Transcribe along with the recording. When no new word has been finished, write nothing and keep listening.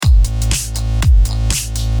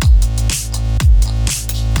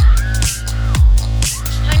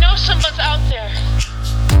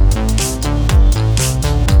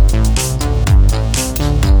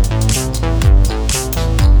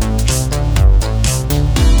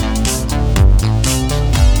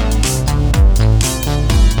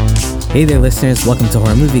Hey there, listeners. Welcome to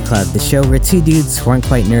Horror Movie Club, the show where two dudes who aren't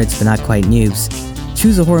quite nerds but not quite noobs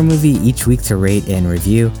choose a horror movie each week to rate and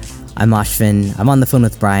review. I'm Ashvin. I'm on the phone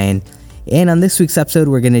with Brian. And on this week's episode,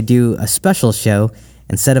 we're going to do a special show.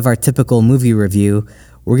 Instead of our typical movie review,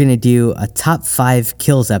 we're going to do a top 5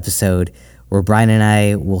 kills episode where Brian and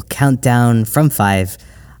I will count down from 5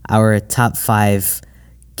 our top 5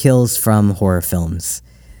 kills from horror films.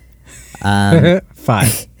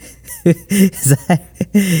 5. Is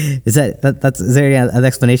there an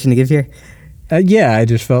explanation to give here? Yeah, I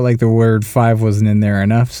just felt like the word 5 wasn't in there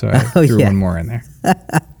enough, so I threw one more in there.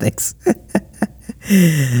 Thanks.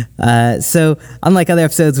 So, unlike other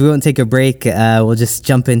episodes, we won't take a break. We'll just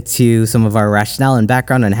jump into some of our rationale and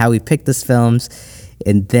background on how we picked these films,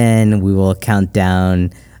 and then we will count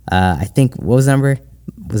down. I think, what was the number?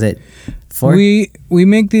 Was it 4? We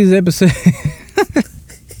make these episodes.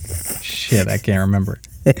 Shit, I can't remember.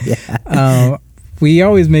 Yeah. We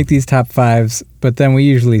always make these top 5s, but then we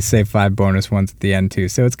usually say 5 bonus ones at the end too,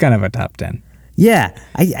 so it's kind of a top 10. Yeah,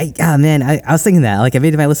 I was thinking that. Like, I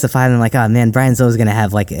made my list of 5, and I'm like, oh man, Brian's always gonna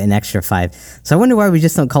have like an extra 5. So I wonder why we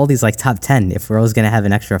just don't call these like top 10 if we're always gonna have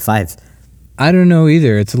an extra 5. I don't know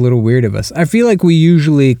either. It's a little weird of us. I feel like we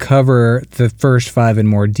usually cover the first 5 in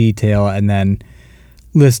more detail and then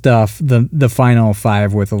list off the final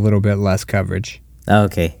 5 with a little bit less coverage.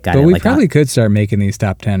 Okay, got it. But we probably could start making these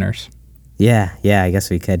top 10ers. Yeah, I guess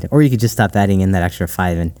we could. Or you could just stop adding in that extra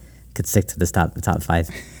 5 and could stick to the top 5.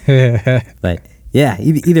 But yeah,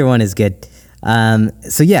 either one is good.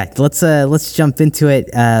 So yeah, let's jump into it.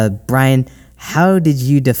 Brian, how did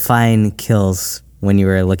you define kills when you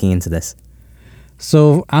were looking into this?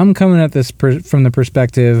 So I'm coming at this from the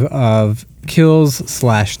perspective of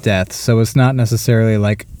kills/deaths. So it's not necessarily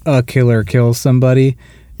like a killer kills somebody.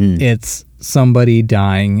 It's somebody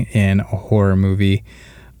dying in a horror movie.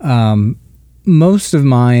 Most of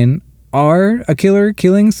mine are a killer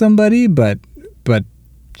killing somebody, but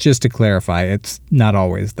just to clarify, it's not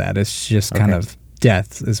always that. It's just kind of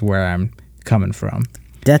death is where I'm coming from.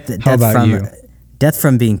 How about you? Death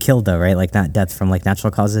from being killed, though, right? Like not death from like natural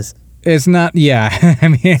causes. It's not. Yeah, I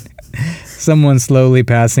mean, someone slowly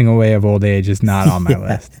passing away of old age is not on my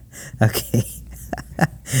list. Okay.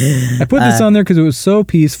 I put this on there because it was so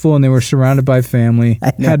peaceful and they were surrounded by family.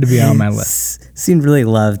 It had to be on my list. Seemed really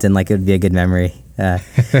loved and like it would be a good memory.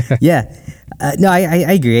 Yeah. No, I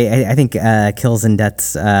agree. I think kills and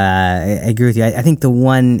deaths, I agree with you. I think the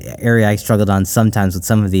one area I struggled on sometimes with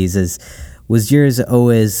some of these was yours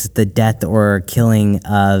always the death or killing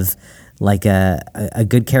of like a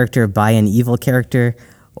good character by an evil character,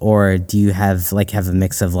 or do you have a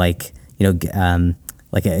mix of like, you know,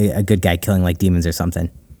 like a good guy killing like demons or something?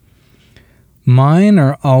 Mine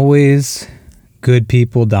are always good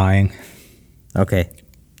people dying. Okay.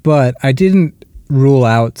 But I didn't rule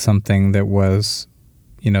out something that was,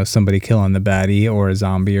 you know, somebody killing the baddie or a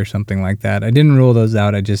zombie or something like that. I didn't rule those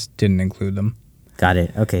out. I just didn't include them. Got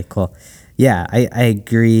it. Okay, cool. Yeah, I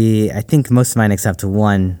agree. I think most of mine except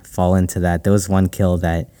one fall into that. There was one kill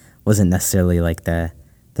that wasn't necessarily like the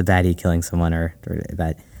baddie killing someone or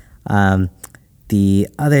that. The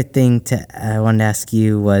other thing I wanted to ask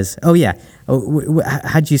you was, how'd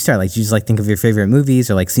you start? Like, did you just like think of your favorite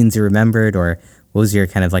movies or like scenes you remembered, or what was your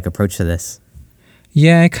kind of like approach to this?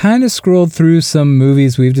 Yeah, I kind of scrolled through some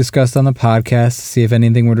movies we've discussed on the podcast to see if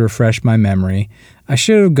anything would refresh my memory. I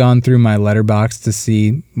should have gone through my Letterboxd to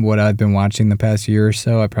see what I've been watching the past year or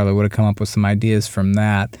so. I probably would have come up with some ideas from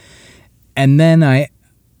that. And then I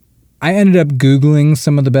ended up Googling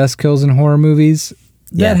some of the best kills in horror movies.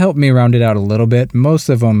 That helped me round it out a little bit. Most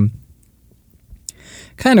of them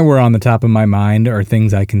kind of were on the top of my mind or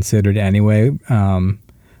things I considered anyway.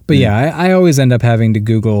 But yeah, I always end up having to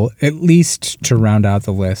Google at least to round out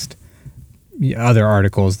the list other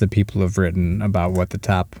articles that people have written about what the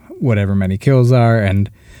top whatever many kills are.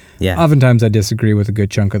 And oftentimes I disagree with a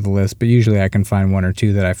good chunk of the list, but usually I can find 1 or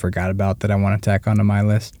 2 that I forgot about that I want to tack onto my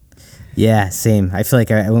list. Yeah, same. I feel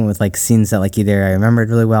like I went with like scenes that like either I remembered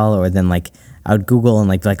really well, or then like I would Google and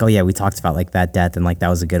like be like, oh yeah, we talked about like that death and like that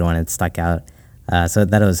was a good one. It stuck out. So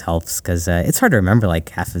that always helps because it's hard to remember like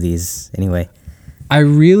half of these anyway. I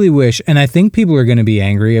really wish, and I think people are going to be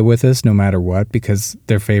angry with us no matter what, because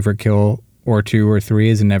their favorite kill or 2 or 3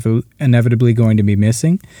 is inevitably going to be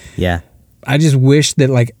missing. Yeah. I just wish that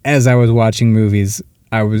like as I was watching movies,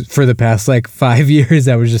 I was for the past like 5 years,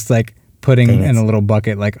 I was just like putting in a little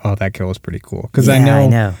bucket like, oh, that kill was pretty cool. Because I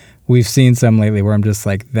know we've seen some lately where I'm just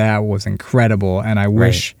like, that was incredible, and I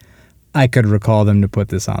wish I could recall them to put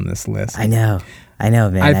this on this list. I know,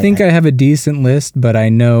 man. I think I have a decent list, but I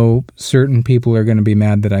know certain people are going to be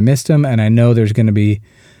mad that I missed them, and I know there's going to be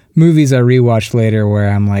movies I rewatched later where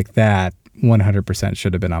I'm like, that 100%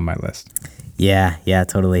 should have been on my list. Yeah,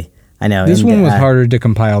 totally. I know. This one was harder to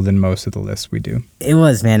compile than most of the lists we do. It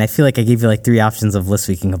was, man. I feel like I gave you like 3 options of lists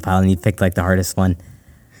we can compile, and you picked like the hardest one.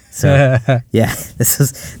 So yeah,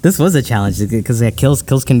 this was a challenge because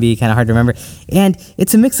kills can be kind of hard to remember, and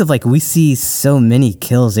it's a mix of like we see so many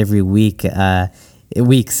kills every week. Every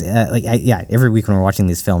week when we're watching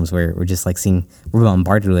these films, we're just like we're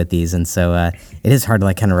bombarded with these, and so it is hard to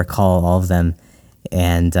like kind of recall all of them,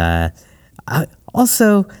 and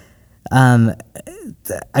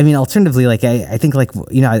alternatively, like I think like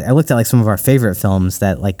I looked at like some of our favorite films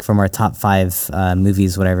that like from our top 5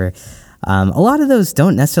 movies, whatever. A lot of those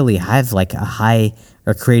don't necessarily have like a high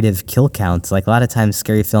or creative kill count. Like a lot of times,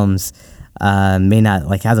 scary films may not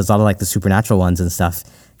like have those. A lot of like the supernatural ones and stuff.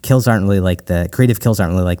 Kills aren't really like the creative kills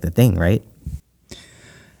aren't really like the thing, right?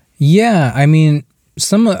 Yeah, I mean,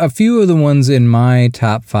 a few of the ones in my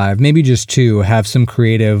top 5, maybe just 2, have some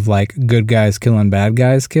creative like good guys killing bad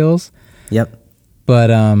guys kills. Yep.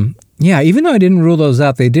 But yeah, even though I didn't rule those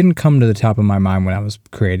out, they didn't come to the top of my mind when I was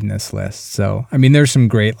creating this list. So, I mean, there's some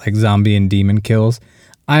great like zombie and demon kills.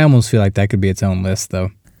 I almost feel like that could be its own list, though.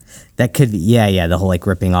 That could be, yeah, the whole like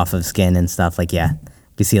ripping off of skin and stuff. Like, yeah,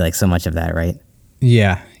 we see like so much of that, right?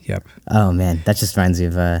 Yeah, yep. Oh man, that just reminds me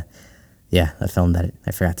of a film that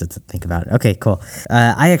I forgot to think about. Okay, cool.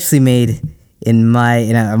 I actually made I'm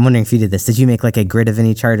wondering if you did this. Did you make like a grid of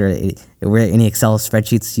any chart, or were any Excel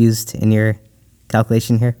spreadsheets used in your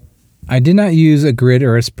calculation here? I did not use a grid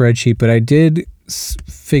or a spreadsheet, but I did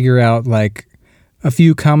figure out like a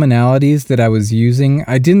few commonalities that I was using.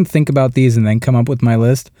 I didn't think about these and then come up with my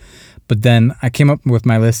list, but then I came up with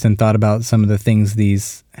my list and thought about some of the things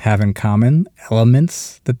these have in common,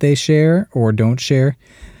 elements that they share or don't share,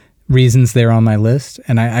 reasons they're on my list.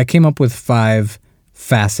 And I came up with 5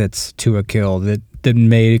 facets to a kill that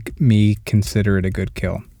made me consider it a good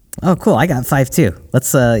kill. Oh, cool. I got 5 too.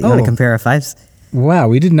 Let's, you want to compare our 5s? Wow,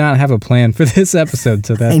 we did not have a plan for this episode,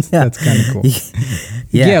 so that's kind of cool.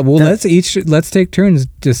 Yeah, well, let's take turns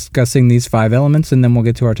discussing these 5 elements, and then we'll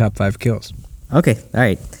get to our top 5 kills. Okay, all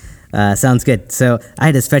right. Sounds good. So I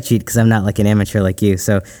had a spreadsheet because I'm not like an amateur like you.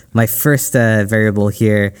 So my first variable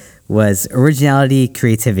here was originality,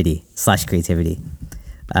 creativity.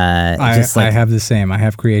 I have the same. I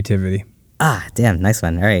have creativity. Ah, damn, nice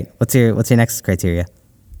one. All right, what's your next criteria?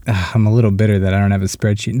 I'm a little bitter that I don't have a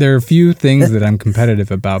spreadsheet. There are a few things that I'm competitive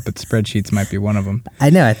about, but spreadsheets might be one of them. I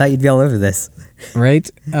know. I thought you'd be all over this. Right?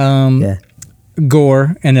 Yeah.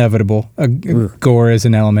 Gore, inevitable. Gore is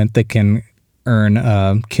an element that can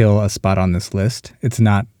kill a spot on this list. It's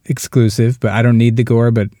not exclusive, but I don't need the gore,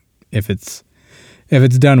 but if it's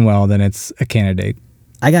done well, then it's a candidate.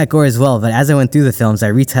 I got gore as well, but as I went through the films, I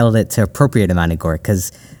retitled it to appropriate amount of gore,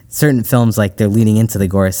 because certain films, like, they're leaning into the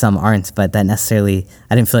gore, some aren't, but I didn't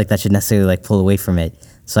feel like that should necessarily, like, pull away from it,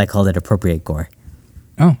 so I called it appropriate gore.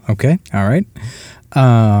 Oh, okay. All right.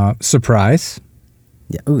 Surprise.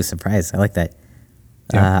 Yeah. Ooh, surprise. I like that.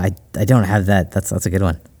 Yeah. I don't have that. That's a good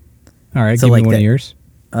one. All right, so give me one of yours.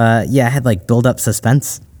 Yeah, I had, like, build-up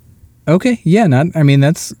suspense. Okay, yeah,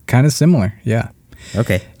 that's kind of similar, yeah.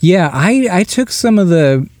 Okay. Yeah, I took some of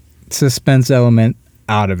the suspense element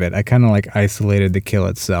out of it. I kind of like isolated the kill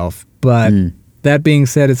itself. But that being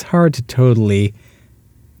said, it's hard to totally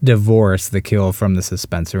divorce the kill from the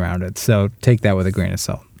suspense around it. So take that with a grain of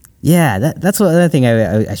salt. Yeah, that's another thing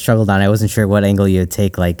I struggled on. I wasn't sure what angle you would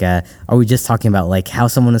take. Like, are we just talking about like how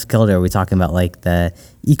someone was killed, or are we talking about like the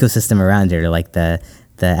ecosystem around it, or like the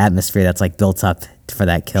atmosphere that's like built up for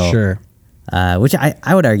that kill? Sure. Which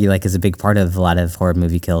I would argue like is a big part of a lot of horror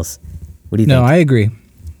movie kills. What do you think? No, I agree.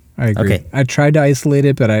 Okay. I tried to isolate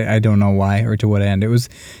it, but I don't know why or to what end. It was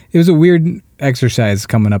a weird exercise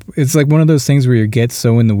coming up. It's like one of those things where you get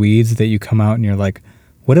so in the weeds that you come out and you're like,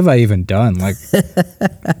 what have I even done? Like,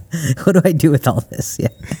 what do I do with all this? Yeah.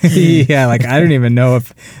 Yeah, like I don't even know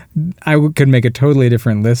if I could make a totally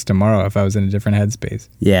different list tomorrow if I was in a different headspace.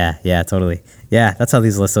 Yeah, totally. Yeah, that's how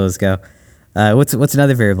these lists always go. What's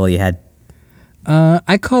another variable you had?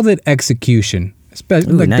 I called it execution.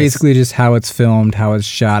 Nice. Basically just how it's filmed, how it's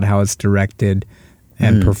shot, how it's directed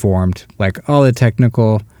and performed. Like all the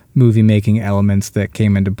technical movie making elements that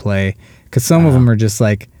came into play. Because some of them are just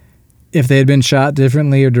like, if they had been shot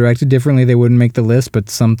differently or directed differently, they wouldn't make the list. But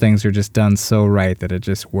some things are just done so right that it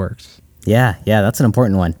just works. Yeah, that's an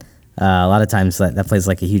important one. A lot of times that plays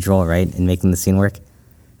like a huge role, right, in making the scene work.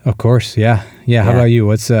 Of course, yeah. How about you?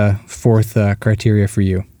 What's fourth criteria for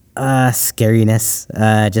you? Scariness.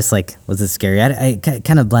 Just like, was it scary? It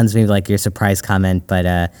kind of blends me with like your surprise comment,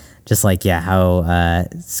 but just like, how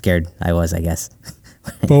scared I was, I guess.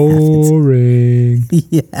 Boring.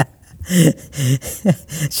 Yeah.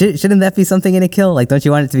 Shouldn't that be something in a kill? Like, don't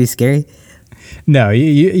you want it to be scary? No,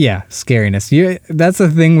 yeah, scariness. That's the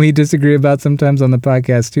thing we disagree about sometimes on the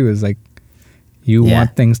podcast too. Is like, you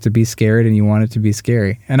want things to be scared and you want it to be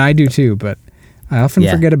scary, and I do too. But I often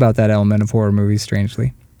forget about that element of horror movies.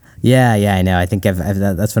 Strangely. Yeah, I know. I think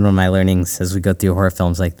that's been one of my learnings as we go through horror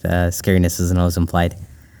films. Like, scariness isn't always implied.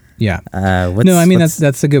 Yeah. No, I mean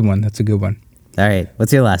that's a good one. That's a good one. All right.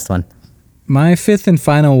 What's your last one? My fifth and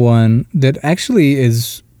final one that actually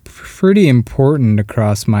is pretty important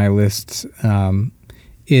across my list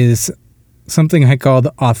is something I call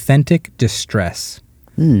the authentic distress.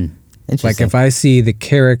 Interesting. Like if I see the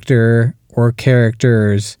character or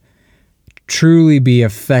characters truly be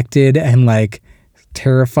affected and like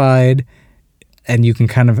terrified, and you can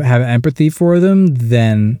kind of have empathy for them,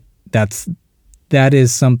 then that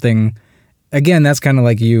is something. Again, that's kind of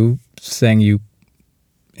like you saying you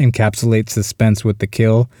encapsulate suspense with the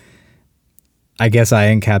kill. I guess I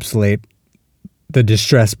encapsulate the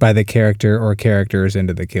distress by the character or characters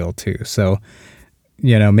into the kill too. So,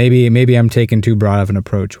 maybe I'm taking too broad of an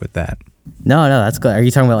approach with that. No, that's good. Are you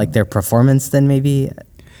talking about like their performance then maybe?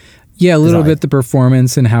 Yeah, a little bit the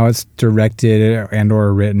performance and how it's directed and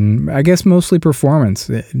or written. I guess mostly performance,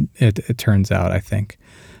 it turns out, I think.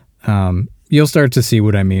 You'll start to see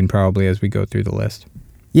what I mean probably as we go through the list.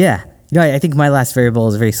 Yeah. I think my last variable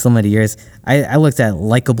is very similar to yours. I looked at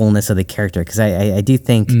likableness of the character because I do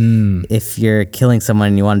think if you're killing someone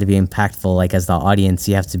and you want it to be impactful, like as the audience,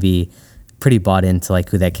 you have to be pretty bought into like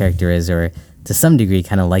who that character is, or to some degree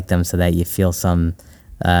kind of like them so that you feel some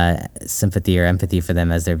sympathy or empathy for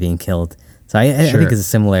them as they're being killed. So I think it's a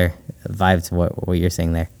similar vibe to what you're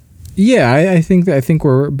saying there. Yeah, I think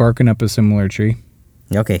we're barking up a similar tree.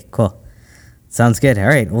 Okay, cool. Sounds good. All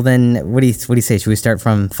right. Well, then, what do you say? Should we start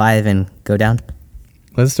from 5 and go down?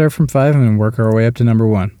 Let's start from 5 and work our way up to number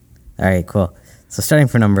 1. All right, cool. So starting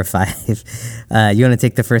from number 5, you want to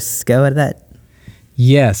take the first go at that?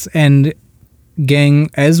 Yes, and gang,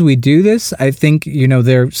 as we do this, I think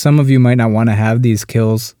some of you might not want to have these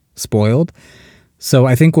kills spoiled, so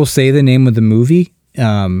I think we'll say the name of the movie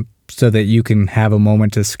so that you can have a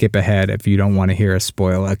moment to skip ahead if you don't want to hear us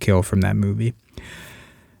spoil a kill from that movie.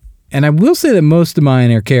 And I will say that most of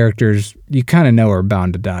mine are characters you kind of know are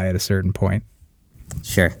bound to die at a certain point.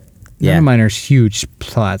 Sure. None of mine are huge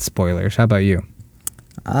plot spoilers. How about you?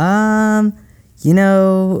 No.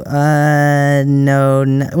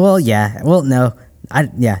 Well, yeah. Well, no.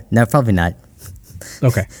 No, probably not.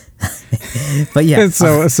 Okay. But yeah.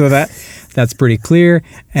 so that's pretty clear,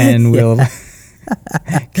 and we'll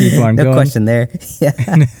keep on going. No question there. Yeah.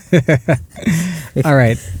 All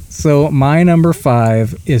right. So my number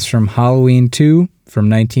 5 is from Halloween 2 from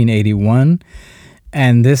 1981,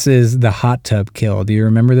 and this is the hot tub kill. Do you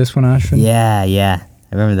remember this one, Ashvin? Yeah.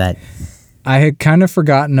 I remember that. I had kind of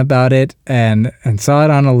forgotten about it and saw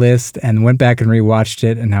it on a list and went back and rewatched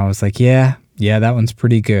it, and I was like, yeah, that one's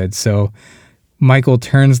pretty good. So Michael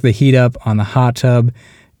turns the heat up on the hot tub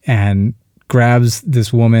and grabs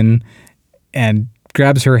this woman and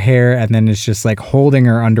grabs her hair and then is just like holding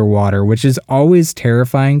her underwater, which is always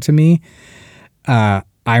terrifying to me.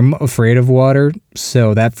 I'm afraid of water,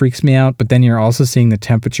 so that freaks me out. But then you're also seeing the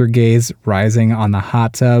temperature gauge rising on the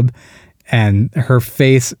hot tub, and her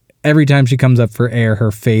face, every time she comes up for air,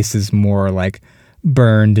 her face is more like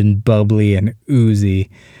burned and bubbly and oozy.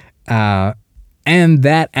 And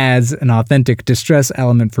that adds an authentic distress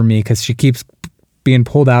element for me because she keeps being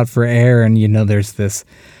pulled out for air, and there's this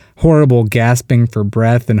horrible gasping for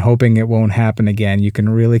breath and hoping it won't happen again. You can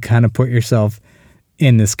really kind of put yourself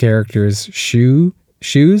in this character's shoes.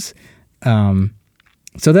 So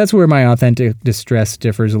that's where my authentic distress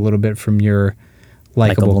differs a little bit from your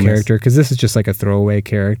likable character, because this is just like a throwaway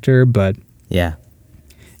character, but in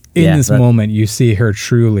this moment you see her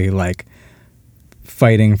truly like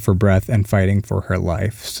fighting for breath and fighting for her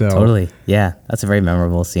life. So totally, yeah, that's a very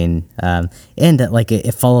memorable scene. And like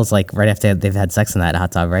it follows like right after they've had sex in that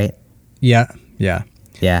hot tub, right? Yeah,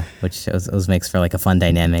 which always makes for like a fun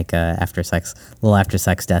dynamic after sex, a little after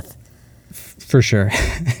sex death, for sure.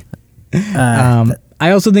 I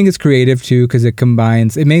also think it's creative too because it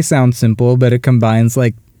combines. It may sound simple, but it combines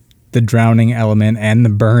like the drowning element and the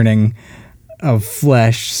burning of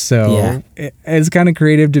flesh, so it's kind of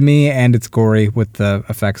creative to me, and it's gory with the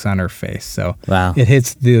effects on her face. So wow, it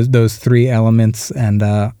hits those 3 elements, and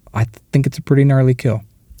I think it's a pretty gnarly kill.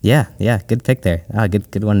 Yeah, good pick there.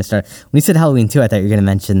 Good one to start. When you said Halloween 2, I thought you were going to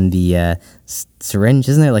mention the syringe.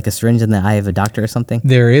 Isn't there like a syringe in the eye of a doctor or something?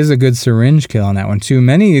 There is a good syringe kill on that one too.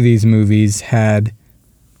 Many of these movies had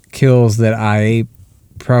kills that I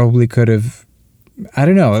probably could have I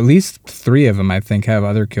don't know, at least 3 of them I think have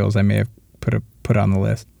other kills I may have put on the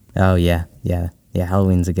list. Oh yeah.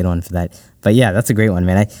 Halloween's a good one for that. But yeah, that's a great one,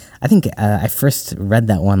 man. I think I first read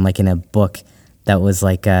that one like in a book that was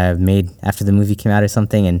like made after the movie came out or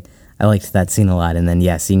something, and I liked that scene a lot. And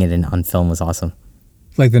then seeing it on film was awesome.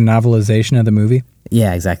 Like the novelization of the movie?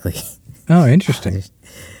 Yeah, exactly. Oh, interesting.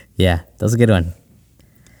 Yeah, that was a good one.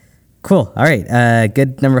 Cool. All right.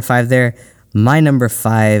 Good number 5 there. My number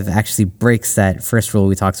 5 actually breaks that first rule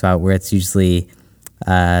we talked about, where it's usually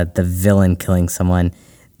the villain killing someone.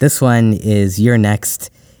 This one is You're Next,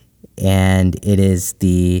 and it is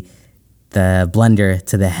the blender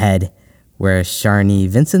to the head, where Sharni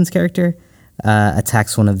Vincent's character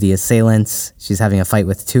attacks one of the assailants. She's having a fight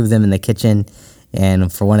with 2 of them in the kitchen,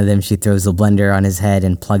 and for one of them, she throws the blender on his head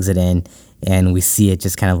and plugs it in, and we see it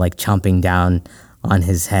just kind of like chomping down on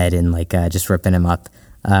his head and like just ripping him up.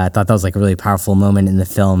 I thought that was like a really powerful moment in the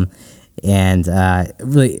film, and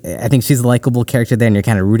really, I think she's a likable character there, and you're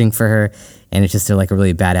kind of rooting for her, and it's just like a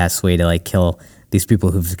really badass way to like kill these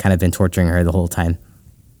people who've kind of been torturing her the whole time.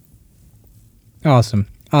 Awesome,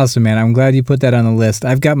 man. I'm glad you put that on the list.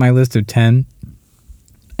 I've got my list of 10,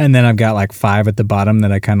 and then I've got like 5 at the bottom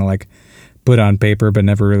that I kind of like put on paper but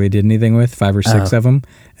never really did anything with, 5 or 6 of them,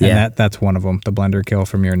 and that's one of them, the blender kill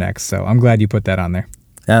from Your Next. So I'm glad you put that on there.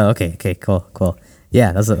 Oh, okay, cool.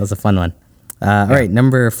 Yeah, that was a fun one. All right,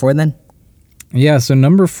 number 4 then? Yeah, so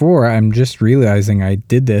number 4, I'm just realizing I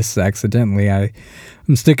did this accidentally.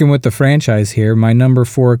 I'm sticking with the franchise here. My number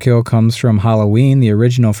 4 kill comes from Halloween, the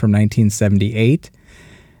original from 1978.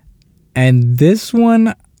 And this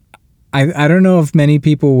one, I don't know if many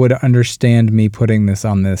people would understand me putting this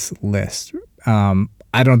on this list.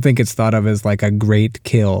 I don't think it's thought of as like a great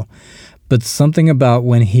kill, but something about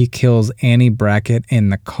when he kills Annie Brackett in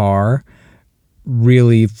the car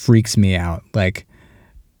really freaks me out. Like,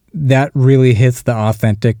 that really hits the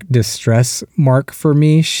authentic distress mark for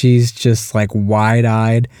me. She's just like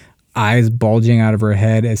wide-eyed, eyes bulging out of her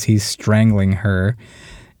head as he's strangling her.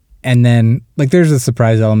 And then like there's a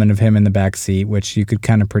surprise element of him in the back seat, which you could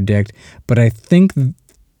kind of predict. But I think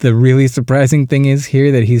the really surprising thing is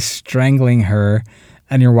here that he's strangling her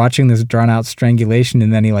and you're watching this drawn out strangulation,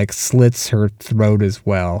 and then he like slits her throat as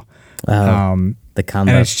well. The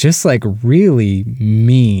combo. And it's just like really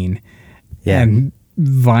mean and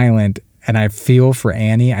violent. And I feel for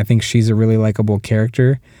Annie. I think she's a really likable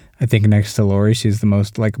character. I think next to Laurie, she's the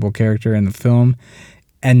most likable character in the film.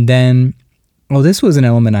 And then, well, this was an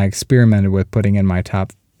element I experimented with putting in my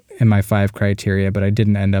 5 criteria, but I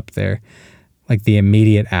didn't end up there. Like the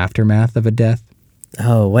immediate aftermath of a death.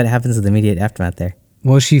 Oh, what happens in the immediate aftermath there?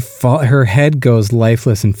 Well, her head goes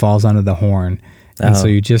lifeless and falls onto the horn. And so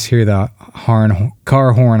you just hear the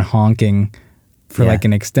car horn honking for like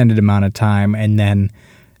an extended amount of time. And then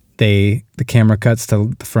the camera cuts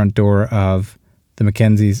to the front door of the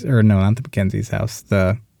Mackenzies, or no, not the Mackenzies' house.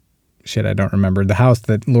 I don't remember. The house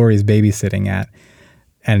that Laurie's babysitting at.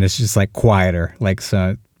 And it's just like quieter. Like,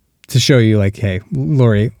 so to show you like, hey,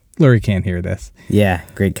 Laurie can't hear this. Yeah.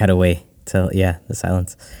 Great cutaway to, the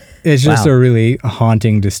silence. It's just a really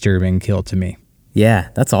haunting, disturbing kill to me. Yeah,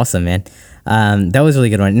 that's awesome, man. That was a really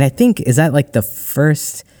good one. And I think, is that like the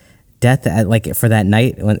first death for that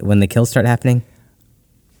night when the kills start happening?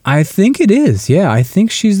 I think it is. Yeah, I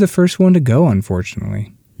think she's the first one to go,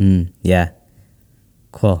 unfortunately. Yeah.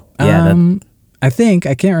 Cool. Yeah. I think.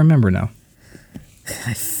 I can't remember now.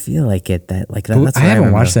 I feel like it. That's I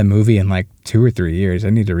haven't watched that movie in like 2 or 3 years.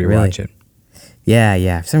 I need to rewatch it.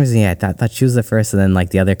 Yeah. For some reason, I thought she was the first, and then like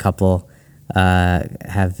the other couple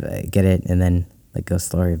get it, and then like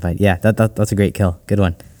Ghost Laurie. But yeah, that's a great kill. Good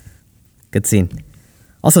one. Good scene.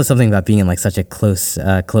 Also, something about being in like such a closed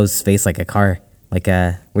space, like a car. Like,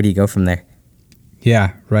 where do you go from there?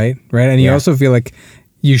 Yeah, right. And you also feel like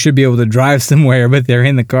you should be able to drive somewhere, but they're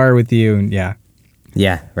in the car with you. And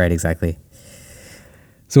Yeah, right, exactly.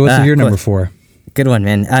 So what's your number 4? Good one,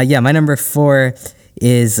 man. My number 4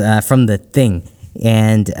 is from The Thing.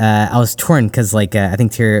 And I was torn because, like, I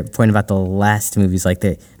think to your point about the last movies, like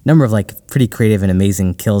the number of like pretty creative and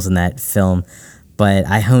amazing kills in that film. But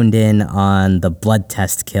I honed in on the blood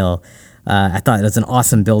test kill. I thought it was an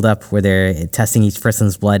awesome build-up where they're testing each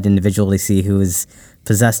person's blood individually to see who is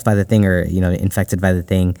possessed by the thing or, infected by the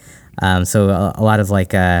thing. So a lot of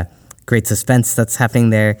like great suspense that's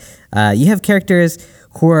happening there. You have characters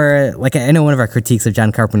who are, like, I know one of our critiques of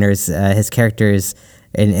John Carpenter's, his characters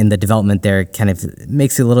in the development there kind of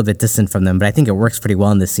makes you a little bit distant from them, but I think it works pretty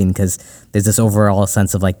well in this scene because there's this overall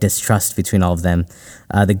sense of like distrust between all of them.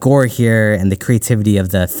 The gore here and the creativity of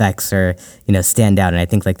the effects are, stand out, and I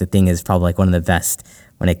think like The Thing is probably like one of the best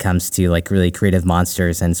when it comes to like really creative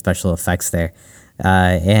monsters and special effects there.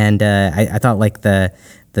 I thought like the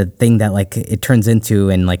thing that like it turns into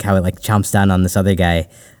and like how it like chomps down on this other guy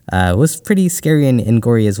was pretty scary and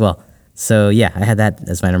gory as well. So yeah, I had that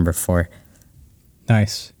as my number 4.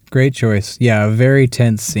 Nice. Great choice. Yeah, a very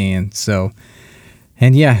tense scene. So,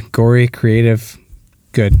 and yeah, gory, creative,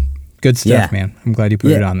 good stuff, man. I'm glad you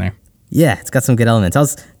put it on there. Yeah, it's got some good elements. I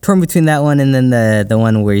was torn between that one and then the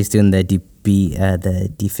one where he's doing the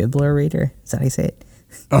defibrillator. Is that how you say it?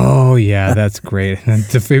 Oh yeah, that's great. And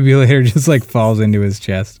the defibrillator just like falls into his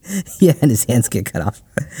chest. Yeah, and his hands get cut off.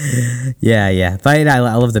 yeah. But I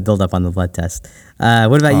love the build up on the blood test.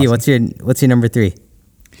 What about you? What's your number 3?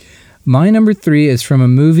 My number 3 is from a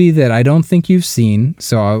movie that I don't think you've seen,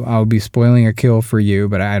 so I'll be spoiling a kill for you,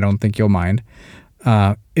 but I don't think you'll mind.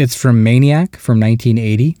 It's from Maniac from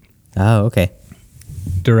 1980. Oh, okay.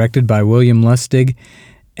 Directed by William Lustig,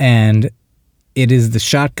 and it is the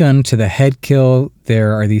shotgun to the head kill.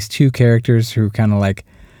 There are these two characters who kind of like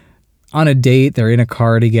on a date. They're in a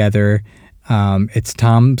car together. It's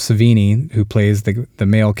Tom Savini who plays the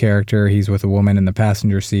male character. He's with a woman in the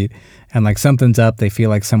passenger seat, and like something's up. They feel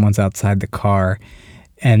like someone's outside the car,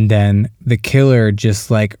 and then the killer just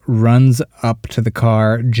like runs up to the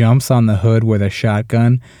car, jumps on the hood with a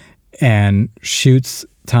shotgun, and shoots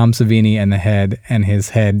Tom Savini in the head, and his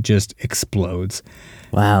head just explodes.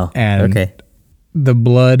 Wow. And okay. The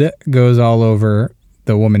blood goes all over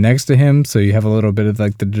the woman next to him, so you have a little bit of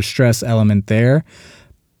like the distress element there.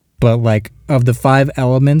 But like of the 5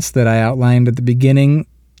 elements that I outlined at the beginning,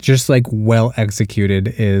 just like well executed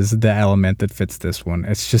is the element that fits this one.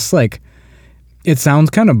 It's just like, it sounds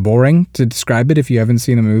kind of boring to describe it if you haven't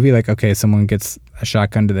seen the movie. Like, okay, someone gets a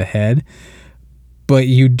shotgun to the head, but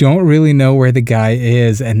you don't really know where the guy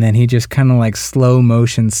is, and then he just kind of like slow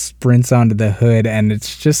motion sprints onto the hood, and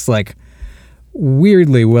it's just like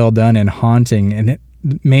weirdly well done and haunting. And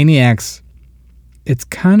Maniacs, it's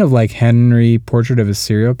kind of like Henry, Portrait of a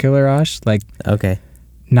Serial Killer, Ash. Like, okay,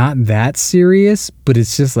 not that serious, but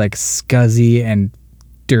it's just like scuzzy and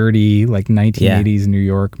dirty, like 1980s New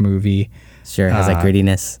York movie. Sure, it has like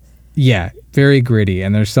grittiness. Yeah, very gritty.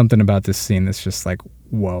 And there's something about this scene that's just like,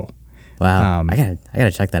 whoa. Wow, I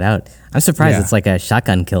gotta check that out. I'm surprised it's like a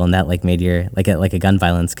shotgun kill and that like made your like a gun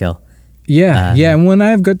violence kill. Yeah, and when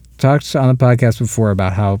I've talked on the podcast before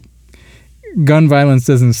about how gun violence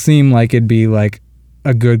doesn't seem like it'd be like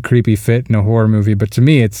a good creepy fit in a horror movie, but to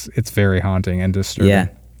me it's very haunting and disturbing.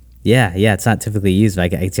 Yeah, it's not typically used, but I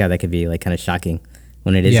can see how that could be like kind of shocking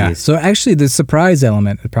when it is used. So actually the surprise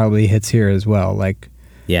element probably hits here as well. Like,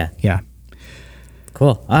 yeah.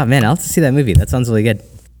 Cool. Oh man, I'll have to see that movie. That sounds really good.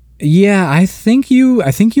 Yeah, I think you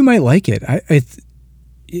might like it.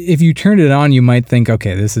 If you turned it on, you might think,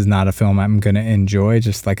 okay, this is not a film I'm going to enjoy,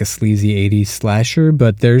 just like a sleazy 80s slasher,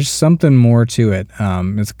 but there's something more to it.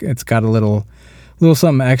 It's got a little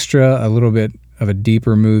something extra, a little bit of a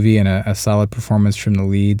deeper movie, and a solid performance from the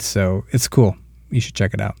lead, so it's cool. You should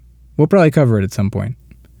check it out. We'll probably cover it at some point.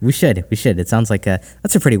 We should. It sounds like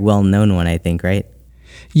that's a pretty well-known one, I think, right?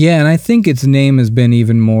 Yeah, and I think its name has been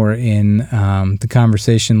even more in the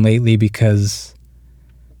conversation lately because...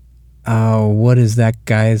 what is that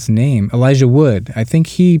guy's name? Elijah Wood. I think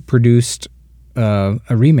he produced a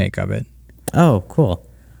remake of it. Oh, cool.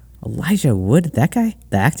 Elijah Wood, that guy?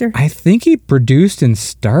 The actor? I think he produced and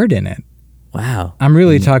starred in it. Wow. I'm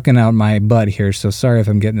really talking out my butt here, so sorry if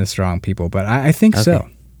I'm getting this wrong, people, but I think so.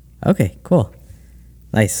 Okay, cool.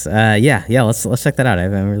 Nice. Yeah, let's check that out.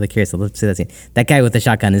 I'm really curious. Let's see that scene. That guy with the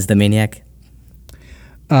shotgun is the Maniac?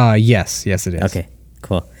 Yes, it is. Okay,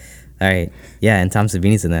 cool. All right. Yeah, and Tom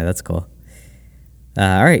Savini's in there. That's cool.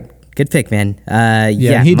 All right. Good pick, man.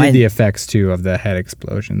 He did the effects, too, of the head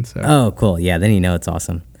explosion. So. Oh, cool. Yeah, then you know it's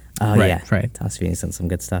awesome. Oh, right. Tom Savini's done some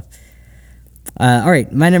good stuff. All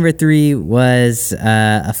right. My number 3 was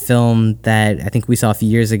a film that I think we saw a few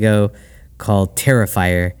years ago called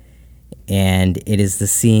Terrifier. And it is the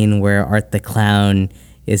scene where Art the Clown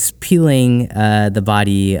is peeling the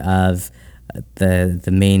body of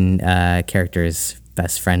the main character's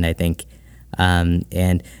best friend, I think.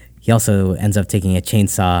 And he also ends up taking a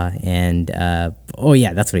chainsaw and,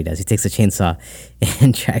 that's what he does. He takes a chainsaw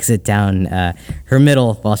and drags it down her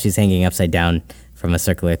middle while she's hanging upside down from a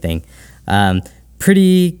circular thing.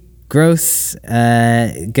 Pretty gross,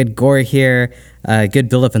 good gore here, good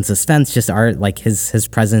build-up and suspense, just Art, like his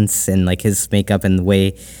presence and like his makeup and the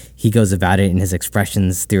way he goes about it and his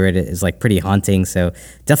expressions through it is like pretty haunting. So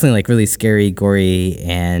definitely like really scary, gory,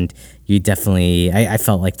 and you definitely, I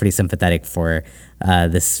felt like pretty sympathetic for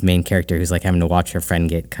this main character who's like having to watch her friend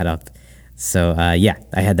get cut up. So I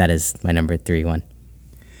had that as my number 3 one.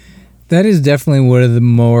 That is definitely one of the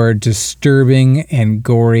more disturbing and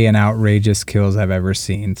gory and outrageous kills I've ever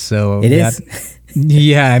seen. So It is?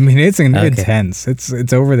 Yeah, I mean, it's Okay. intense.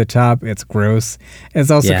 It's over the top. It's gross.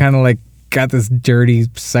 It's also Yeah. kind of like got this dirty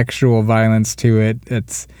sexual violence to it.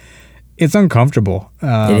 It's uncomfortable.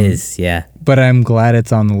 It is, yeah. But I'm glad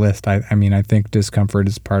it's on the list. I mean, I think discomfort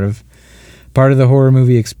is part of the horror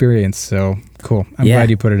movie experience. So cool. I'm Yeah. glad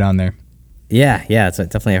you put it on there. Yeah, it's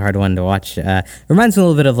definitely a hard one to watch. Reminds me a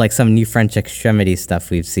little bit of like some New French Extremity stuff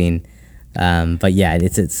we've seen. But yeah,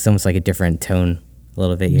 it's almost like a different tone a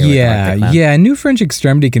little bit here. Yeah, with Art the Clown. yeah. New French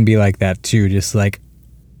Extremity can be like that too, just like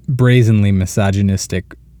brazenly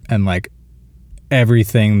misogynistic and like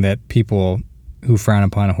everything that people who frown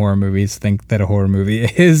upon horror movies think that a horror movie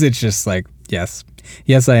is. It's just like, yes,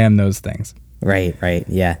 I am those things. Right,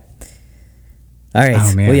 yeah. All right.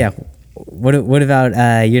 Oh, man. Well, yeah. What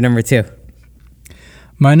about your number 2?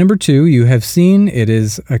 My number 2, you have seen. It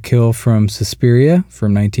is A Kill from Suspiria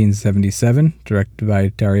from 1977, directed by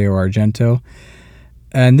Dario Argento.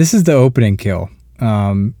 And this is the opening kill.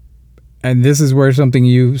 And this is where something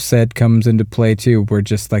you said comes into play too, where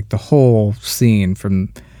just like the whole scene from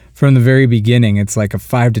the very beginning, it's like a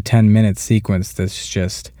 5 to 10 minute sequence that's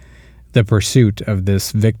just the pursuit of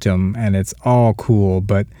this victim, and it's all cool,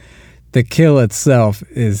 but the kill itself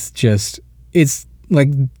is just, it's like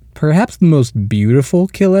perhaps the most beautiful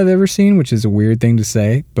kill I've ever seen, which is a weird thing to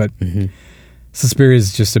say, but Suspiria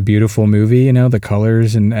is just a beautiful movie, you know, the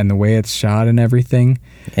colors and the way it's shot and everything.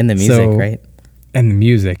 And the music, right? And the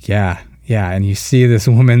music, yeah. And you see this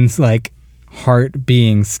woman's like heart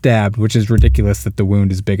being stabbed, which is ridiculous that the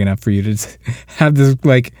wound is big enough for you to have this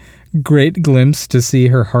like great glimpse to see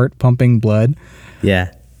her heart pumping blood.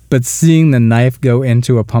 Yeah. But seeing the knife go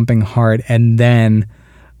into a pumping heart, and then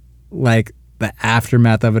like the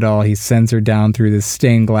aftermath of it all, he sends her down through this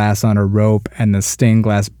stained glass on a rope, and the stained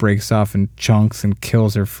glass breaks off in chunks and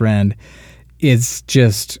kills her friend. It's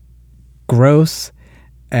just gross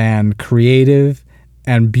and creative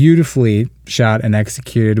and beautifully shot and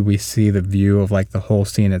executed. We see the view of like the whole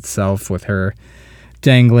scene itself with her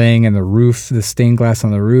dangling, and the roof, the stained glass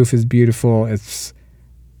on the roof is beautiful. It's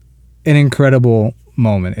an incredible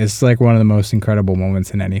moment. It's like one of the most incredible moments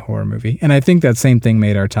in any horror movie. And I think that same thing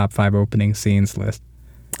made our top 5 opening scenes list.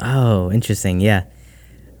 Oh, interesting. Yeah.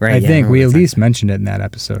 Right. I yeah, think we at remember least mentioned it in that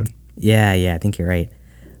episode. Yeah, I think you're right.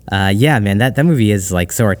 Yeah, man, that movie is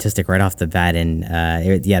like so artistic right off the bat, and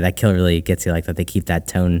that kill really gets you, like that they keep that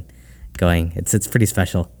tone going. It's pretty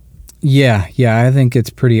special. Yeah, I think it's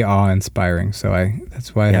pretty awe-inspiring, so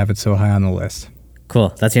that's why I have it so high on the list. Cool.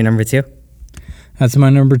 That's your number 2? That's my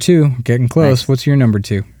number 2. Getting close. Nice. What's your number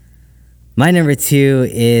 2? My number 2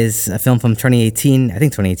 is a film from 2018, I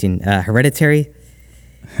think 2018, Hereditary.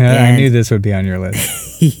 I knew this would be on your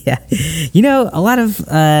list. Yeah. You know, a lot of,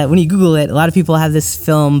 when you Google it, a lot of people have this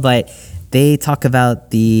film, but they talk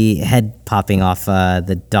about the head popping off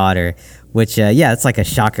the daughter, which, it's like a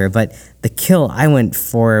shocker. But the kill I went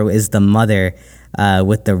for is the mother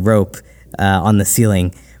with the rope on the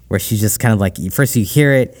ceiling, where she's just kind of like, first you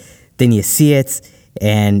hear it, then you see it,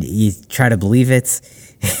 and you try to believe it.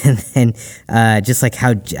 And then just like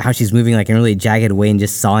how she's moving like in a really jagged way and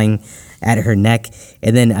just sawing at her neck.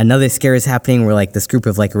 And then another scare is happening where like this group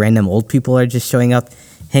of like random old people are just showing up,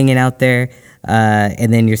 hanging out there.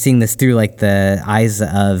 And then you're seeing this through like the eyes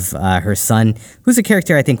of her son, who's a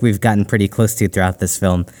character I think we've gotten pretty close to throughout this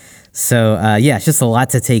film. So it's just a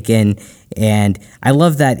lot to take in. And I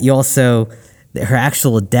love that you also, her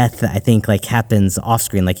actual death, I think like happens off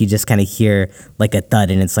screen. Like you just kind of hear like a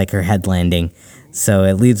thud and it's like her head landing. So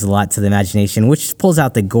it leaves a lot to the imagination, which pulls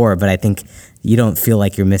out the gore, but I think you don't feel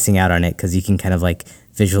like you're missing out on it because you can kind of like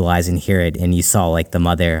visualize and hear it, and you saw like the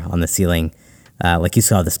mother on the ceiling, like you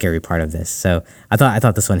saw the scary part of this. So I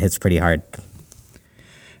thought this one hits pretty hard.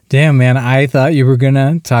 Damn, man, I thought you were going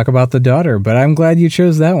to talk about the daughter, but I'm glad you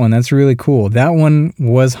chose that one. That's really cool. That one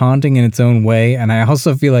was haunting in its own way, and I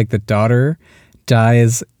also feel like the daughter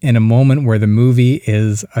dies in a moment where the movie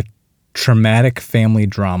is a traumatic family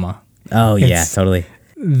drama. Oh, yeah, totally.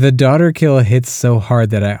 The daughter kill hits so hard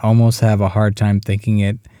that I almost have a hard time thinking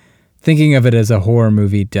of it as a horror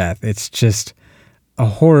movie death. It's just a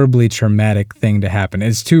horribly traumatic thing to happen.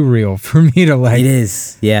 It's too real for me to like. It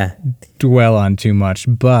is, yeah. Dwell on too much,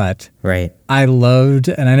 but right. I loved,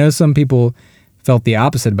 and I know some people felt the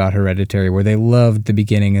opposite about Hereditary, where they loved the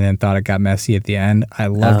beginning and then thought it got messy at the end. I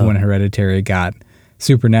loved when Hereditary got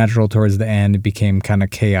supernatural towards the end. It became kind of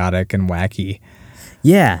chaotic and wacky.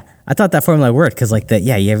 Yeah, I thought that formula worked because like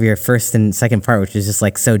you have your first and second part, which is just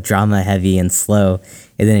like so drama heavy and slow,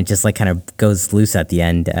 and then it just like kind of goes loose at the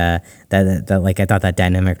end. That like I thought that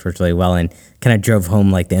dynamic worked really well and kind of drove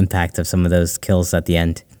home like the impact of some of those kills at the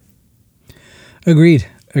end. Agreed.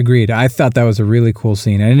 I thought that was a really cool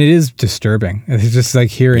scene, and it is disturbing. It's just like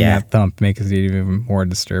hearing that thump makes it even more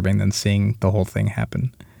disturbing than seeing the whole thing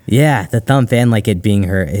happen. Yeah, the thump and like it being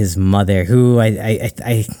his mother, who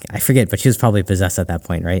I forget, but she was probably possessed at that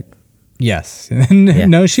point, right? Yes.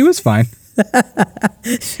 No, she was fine.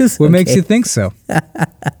 She was what makes you think so?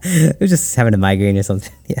 It was just having a migraine or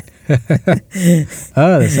something. Yeah.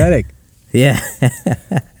 Oh, this headache. Yeah.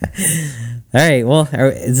 All right. Well,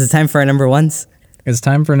 is it time for our number ones? It's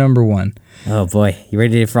time for number one. Oh boy, you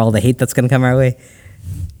ready for all the hate that's gonna come our way?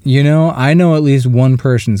 You know, I know at least one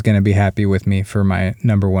person's going to be happy with me for my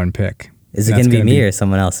number one pick. Is it going to be me or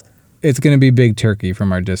someone else? It's going to be Big Turkey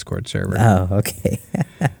from our Discord server. Oh, okay.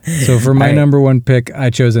 So for my number one pick, I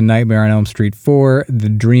chose A Nightmare on Elm Street 4, The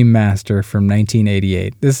Dream Master from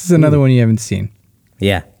 1988. This is another one you haven't seen.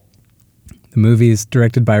 Yeah. The movie is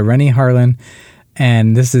directed by Renny Harlin,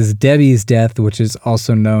 and this is Debbie's death, which is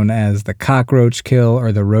also known as the Cockroach Kill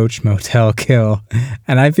or the Roach Motel Kill.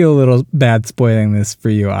 And I feel a little bad spoiling this for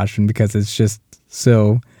you, Ashwin, because it's just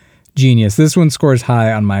so genius. This one scores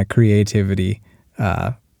high on my creativity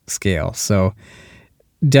scale. So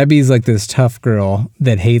Debbie's like this tough girl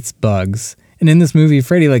that hates bugs. And in this movie,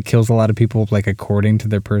 Freddy like kills a lot of people like according to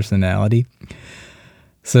their personality.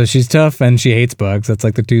 So she's tough and she hates bugs. That's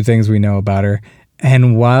like the two things we know about her.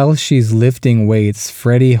 And while she's lifting weights,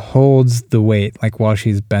 Freddy holds the weight, like while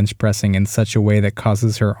she's bench pressing, in such a way that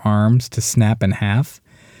causes her arms to snap in half.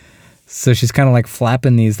 So she's kind of like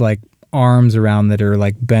flapping these like arms around that are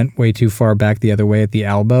like bent way too far back the other way at the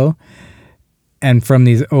elbow. And from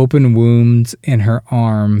these open wounds in her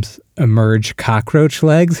arms emerge cockroach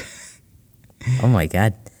legs. Oh my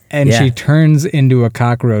God. And she turns into a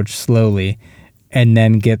cockroach slowly and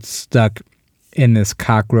then gets stuck in this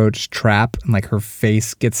cockroach trap, and like her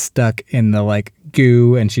face gets stuck in the like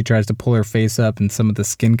goo, and she tries to pull her face up and some of the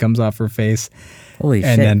skin comes off her face. Holy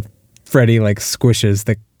shit. And then Freddy like squishes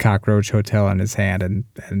the cockroach hotel in his hand,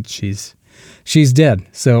 and she's dead.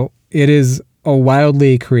 So it is a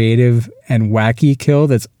wildly creative and wacky kill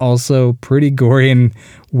that's also pretty gory and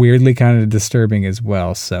weirdly kind of disturbing as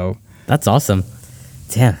well. So that's awesome.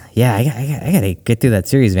 Damn. Yeah, I gotta get through that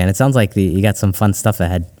series, man. It sounds like you got some fun stuff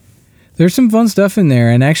ahead. There's some fun stuff in there,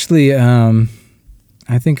 and actually,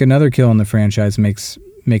 I think another kill in the franchise makes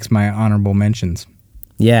my honorable mentions.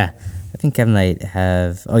 Yeah, I think Kevin and I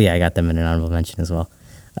have. Oh yeah, I got them in an honorable mention as well.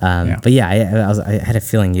 But yeah, I had a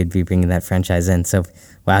feeling you'd be bringing that franchise in. So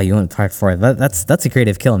wow, you went part 4. That's a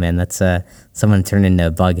creative kill, man. That's someone turned into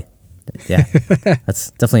a bug. Yeah,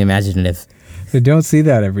 that's definitely imaginative. You don't see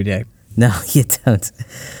that every day. No, you don't.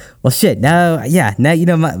 Well, shit. Now, you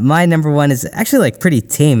know, my number one is actually like pretty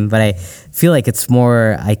tame, but I feel like it's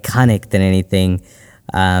more iconic than anything.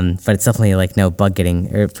 But it's definitely like no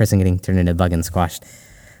person getting turned into a bug and squashed.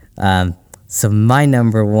 So my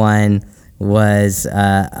number one was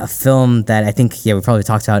a film that I think we probably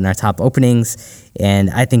talked about in our top openings,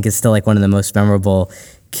 and I think is still like one of the most memorable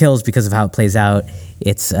kills because of how it plays out.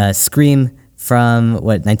 It's Scream from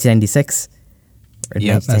 1996.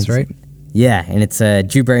 Yeah, that's right. Yeah, and it's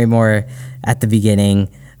Drew Barrymore at the beginning.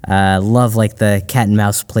 Love like the cat and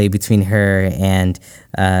mouse play between her and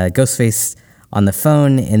Ghostface on the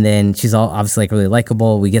phone, and then she's all obviously like really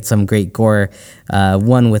likable. We get some great gore.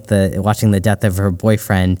 One with watching the death of her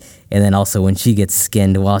boyfriend, and then also when she gets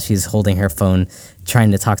skinned while she's holding her phone,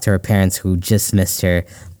 trying to talk to her parents who just missed her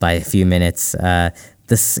by a few minutes.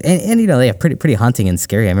 This and you know, pretty haunting and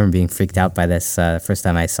scary. I remember being freaked out by this first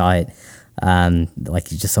time I saw it. Like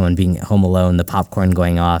just someone being home alone, the popcorn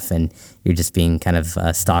going off, and you're just being kind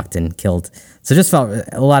of stalked and killed. So just felt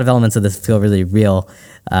a lot of elements of this feel really real,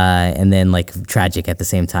 and then like tragic at the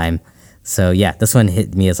same time. So yeah, this one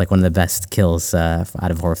hit me as like one of the best kills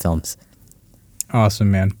out of horror films. Awesome,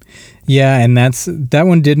 man. Yeah, and that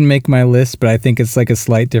one didn't make my list, but I think it's like a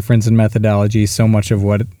slight difference in methodology. So much of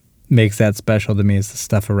what makes that special to me is the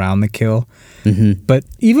stuff around the kill. Mm-hmm. But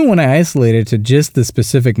even when I isolate it to just the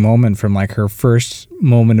specific moment from like her first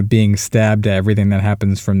moment of being stabbed to everything that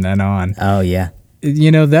happens from then on. Oh yeah. You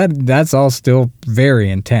know, that's all still very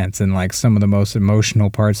intense and like some of the most emotional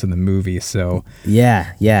parts of the movie. So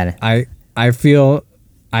yeah. I feel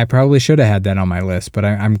I probably should have had that on my list, but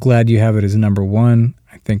I'm glad you have it as number one.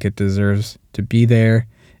 I think it deserves to be there.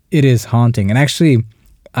 It is haunting. And actually,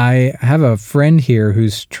 I have a friend here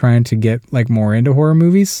who's trying to get like more into horror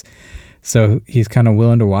movies. So he's kind of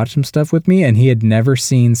willing to watch some stuff with me, and he had never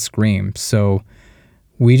seen Scream. So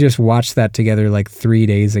we just watched that together like 3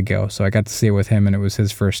 days ago. So I got to see it with him, and it was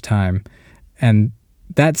his first time. And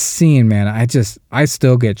that scene, man, I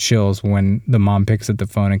still get chills when the mom picks up the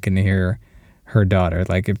phone and can hear her daughter.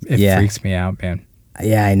 Like it freaks me out, man.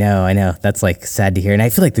 Yeah, I know. That's like sad to hear. And I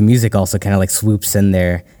feel like the music also kind of like swoops in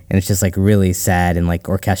there, and it's just like really sad and like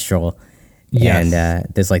orchestral. Yes. And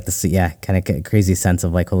there's like this, kind of crazy sense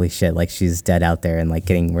of like, holy shit, like she's dead out there and like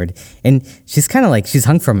getting word. And she's kind of like, she's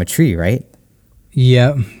hung from a tree, right?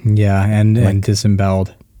 Yeah, and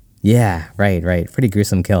disemboweled. Yeah, right. Pretty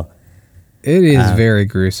gruesome kill. It is very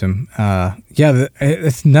gruesome.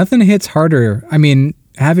 It's nothing hits harder. I mean,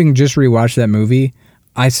 having just rewatched that movie,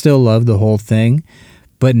 I still love the whole thing,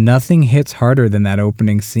 but nothing hits harder than that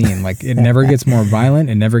opening scene. Like, it never gets more violent.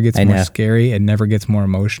 It never gets more scary. It never gets more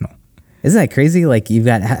emotional. Isn't that crazy? Like, you've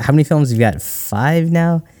got, how many films? You've got 5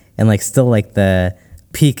 now? And like, still like the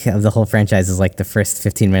peak of the whole franchise is like the first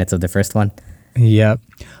 15 minutes of the first one. Yep.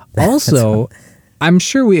 Also, I'm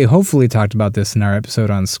sure we hopefully talked about this in our episode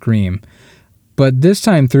on Scream, but this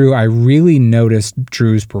time through, I really noticed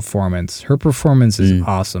Drew's performance. Her performance is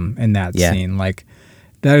awesome in that scene. Like,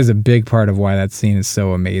 that is a big part of why that scene is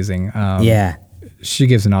so amazing. She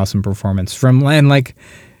gives an awesome performance and like,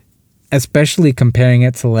 especially comparing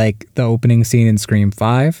it to like the opening scene in Scream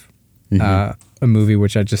 5, a movie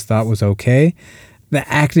which I just thought was okay. The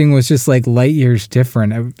acting was just like light years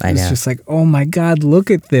different. It was just like, oh my God, look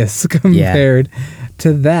at this compared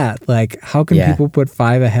to that. Like, how can people put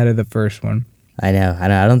 5 ahead of the first one? I know. I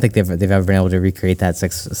don't think they've ever been able to recreate that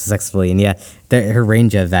successfully. And her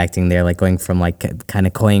range of acting there, like going from like kind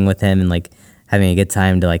of toying with him and like having a good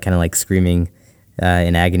time to like kind of like screaming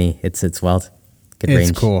in agony. It's wild. Good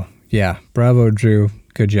range. It's cool. Yeah. Bravo, Drew.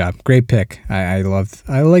 Good job. Great pick. I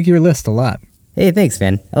like your list a lot. Hey, thanks,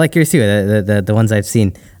 man. I like yours too. The ones I've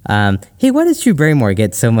seen. Hey, why does Drew Barrymore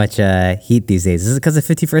get so much heat these days? Is it because of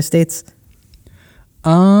 50 First Dates?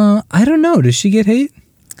 I don't know. Does she get hate?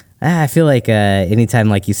 I feel like anytime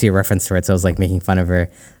like you see a reference to her, it's always like making fun of her.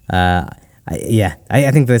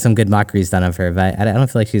 I think there's some good mockeries done of her, but I don't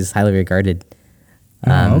feel like she's highly regarded.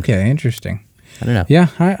 Okay, interesting. I don't know. Yeah,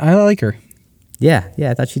 I like her. Yeah,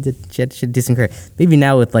 I thought she had a decent career. Maybe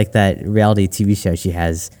now with like that reality TV show she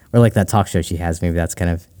has, or like that talk show she has, maybe that's kind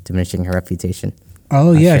of diminishing her reputation.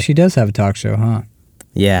 Oh, yeah, she does have a talk show, huh?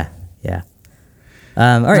 Yeah.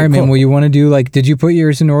 All right, man. Well, you want to do like, did you put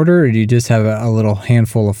yours in order, or do you just have a little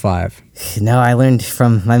handful of 5? No, I learned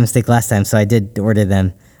from my mistake last time, so I did order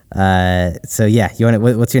them. So yeah, you want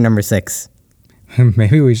what's your number 6?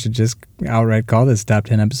 Maybe we should just outright call this top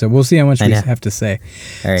 10 episode. We'll see how much we have to say.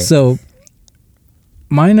 All right. So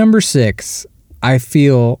my number 6, I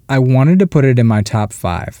feel I wanted to put it in my top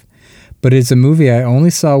 5, but it's a movie I only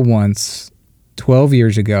saw once 12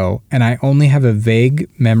 years ago, and I only have a vague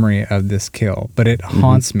memory of this kill, but it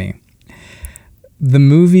haunts me. The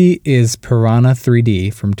movie is Piranha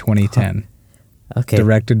 3D from 2010. Okay.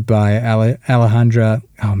 Directed by Alejandra.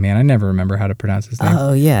 Oh man, I never remember how to pronounce his name.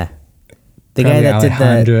 Oh yeah, the guy that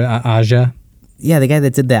Alejandra Aja. Yeah, the guy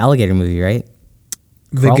that did the alligator movie, right?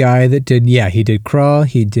 The guy that did, he did Crawl.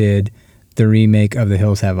 He did the remake of The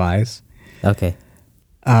Hills Have Eyes. Okay.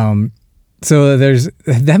 So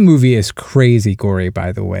that movie is crazy gory,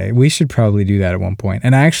 by the way. We should probably do that at one point.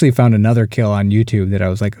 And I actually found another kill on YouTube that I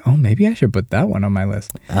was like, oh, maybe I should put that one on my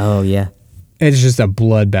list. Oh, yeah. It's just a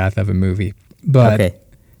bloodbath of a movie. But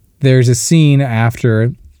there's a scene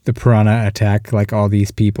after the piranha attack, like all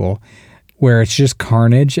these people, where it's just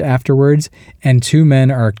carnage afterwards, and 2 men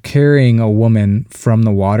are carrying a woman from the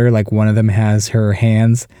water. Like, one of them has her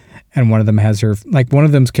hands, and one of them has her, like, one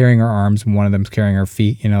of them's carrying her arms, and one of them's carrying her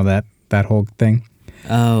feet, you know, that whole thing.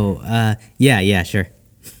 Oh, yeah, sure.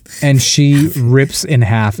 And she rips in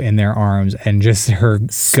half in their arms, and just her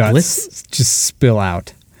guts just spill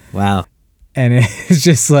out. Wow. And it's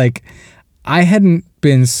just like, I hadn't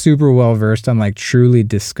been super well versed on like truly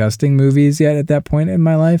disgusting movies yet at that point in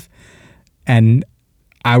my life. And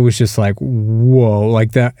I was just like, whoa,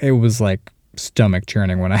 like that. It was like stomach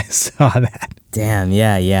churning when I saw that. Damn.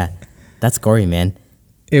 Yeah. That's gory, man.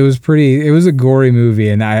 It was a gory movie.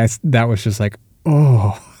 And that was just like,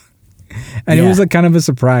 oh, and it was like kind of a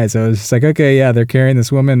surprise. I was just like, okay, yeah, they're carrying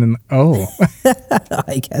this woman and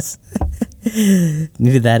I guess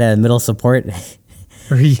needed that middle support.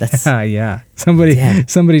 Yeah.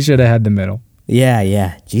 Somebody should have had the middle.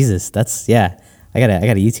 Yeah. Jesus, that's I gotta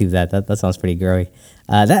YouTube that. That sounds pretty gory.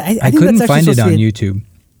 I couldn't find it on YouTube.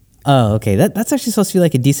 Oh, okay. That's actually supposed to be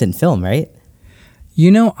like a decent film, right?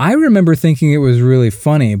 You know, I remember thinking it was really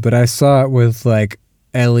funny, but I saw it with like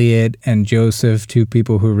Elliot and Joseph, 2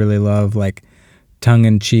 people who really love like tongue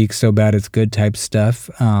in cheek, so bad it's good type stuff.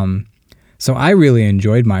 So I really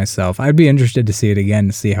enjoyed myself. I'd be interested to see it again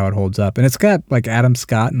to see how it holds up. And it's got like Adam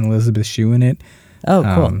Scott and Elizabeth Shue in it. Oh,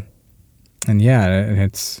 cool. And yeah, and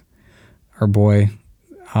it's our boy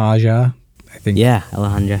Aja, I think. Yeah,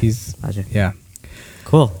 Alejandro. Aja. Yeah.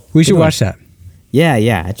 Cool. We should watch that.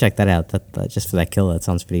 Yeah, I checked that out. That just for that kill, that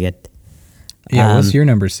sounds pretty good. Yeah, what's your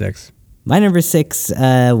number 6? My number 6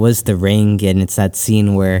 was The Ring, and it's that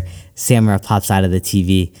scene where Samara pops out of the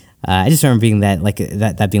TV. I just remember being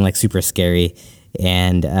that being like super scary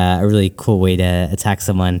and a really cool way to attack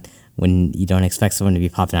someone when you don't expect someone to be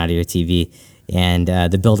popping out of your TV. And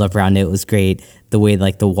the build up around it was great. The way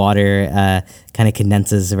like the water kind of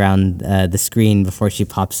condenses around the screen before she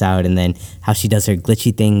pops out, and then how she does her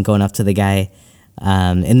glitchy thing going up to the guy.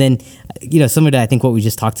 And then, similar to I think what we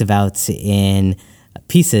just talked about in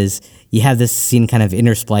Pieces, you have this scene kind of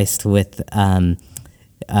interspliced with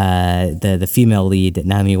the female lead,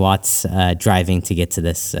 Naomi Watts, driving to get to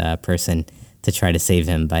this person to try to save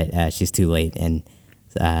him, but she's too late, and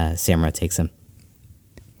Samara takes him.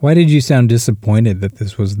 Why did you sound disappointed that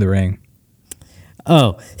this was The Ring?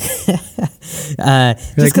 Oh.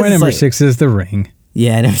 Like, my number 6 is The Ring.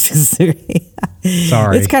 Yeah, number 6 is The Ring.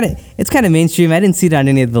 Sorry. It's kind of mainstream. I didn't see it on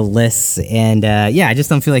any of the lists, and I just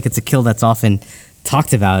don't feel like it's a kill that's often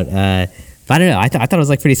talked about. But I don't know. I thought it was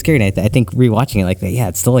like pretty scary, and I think rewatching it like that,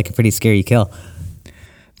 it's still like a pretty scary kill.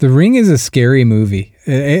 The Ring is a scary movie.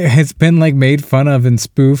 It's been like made fun of and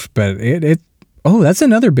spoofed, but oh, that's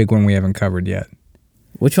another big one we haven't covered yet.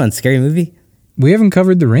 Which one? Scary movie? We haven't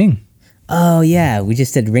covered The Ring. Oh yeah, we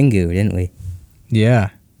just did Ringu, didn't we?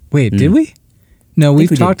 Yeah. Wait, did we? No,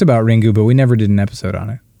 we've talked about Ringu, but we never did an episode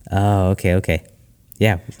on it. Oh, okay.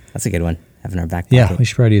 Yeah, that's a good one. Having our back pocket. Yeah, we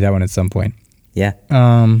should probably do that one at some point. Yeah.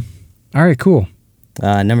 All right, cool.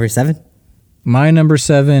 Number 7? My number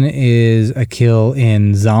 7 is a kill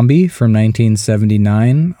in Zombie from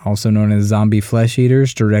 1979, also known as Zombie Flesh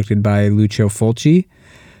Eaters, directed by Lucio Fulci.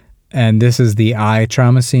 And this is the eye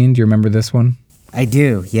trauma scene. Do you remember this one? I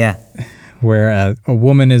do, yeah. Where a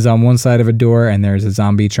woman is on one side of a door and there's a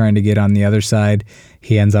zombie trying to get on the other side.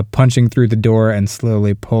 He ends up punching through the door and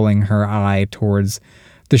slowly pulling her eye towards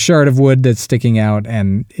the shard of wood that's sticking out,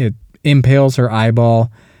 and it impales her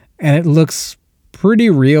eyeball. And it looks pretty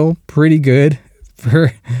real, pretty good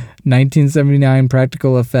for 1979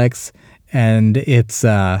 practical effects. And it's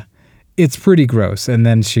pretty gross. And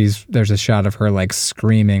then there's a shot of her like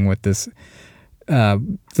screaming with this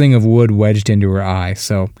thing of wood wedged into her eye.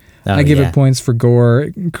 So I give it points for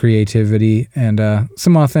gore, creativity, and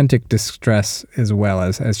some authentic distress as well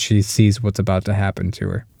as she sees what's about to happen to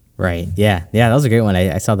her. Right. Yeah. That was a great one.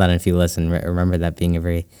 I saw that in a few lists and remember that being a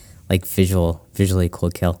very like visually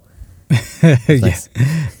cool kill. Yes,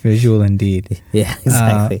 visual indeed. Yeah,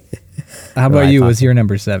 exactly. How about you? What's your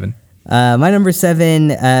number 7? My number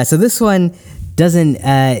 7. So this one doesn't.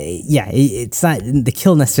 It's not the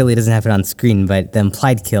kill necessarily doesn't happen on screen, but the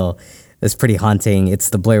implied kill is pretty haunting. It's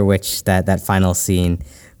the Blair Witch that final scene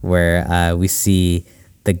where we see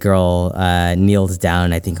the girl kneeled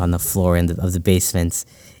down, I think, on the floor of the basement,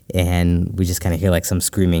 and we just kind of hear like some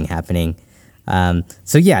screaming happening.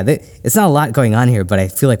 It's not a lot going on here, but I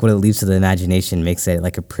feel like what it leaves to the imagination makes it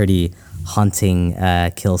like a pretty haunting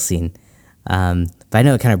kill scene. But I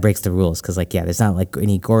know it kind of breaks the rules because there's not like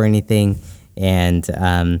any gore or anything, and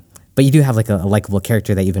but you do have like a likable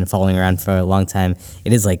character that you've been following around for a long time.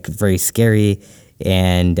 It is like very scary,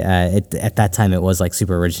 and at that time it was like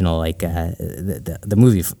super original, like the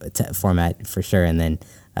movie format for sure, and then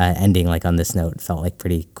ending like on this note felt like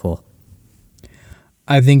pretty cool.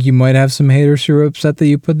 I think you might have some haters who are upset that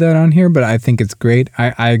you put that on here, but I think it's great.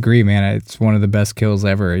 I agree, man. It's one of the best kills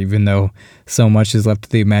ever, even though so much is left to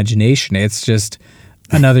the imagination. It's just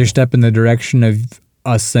another step in the direction of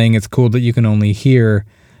us saying it's cool that you can only hear.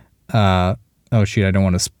 I don't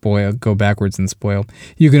want to go backwards and spoil.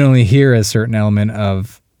 You can only hear a certain element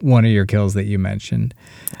of one of your kills that you mentioned.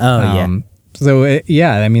 So,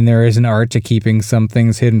 there is an art to keeping some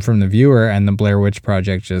things hidden from the viewer, and the Blair Witch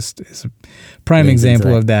Project just is a prime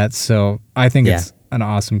example of that. So I think it's an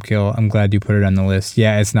awesome kill. I'm glad you put it on the list.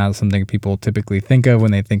 Yeah, it's not something people typically think of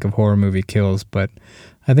when they think of horror movie kills, but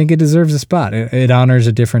I think it deserves a spot. It honors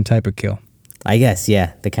a different type of kill. I guess,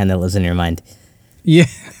 yeah, the kind that lives in your mind. Yeah.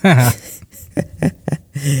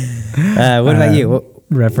 What about you?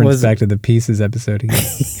 Reference back to the Pieces episode again.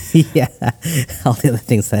 Yeah, all the other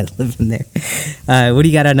things that live in there. What do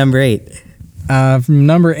you got on number 8? From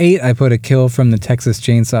number 8, I put a kill from the Texas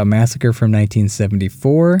Chainsaw Massacre from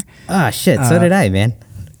 1974. Ah, shit. So did I, man.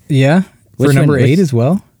 Yeah, for number 8 as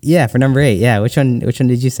well. Yeah, for number 8. Yeah, which one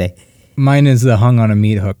did you say? Mine is the hung on a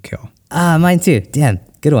meat hook kill. Ah, mine too. Damn,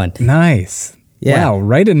 good one. Nice. Wow,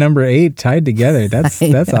 right at number 8, tied together. That's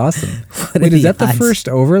awesome. Wait, is that the first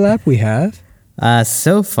overlap we have?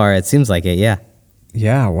 So far, it seems like it, yeah.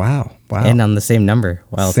 Yeah, wow. And on the same number.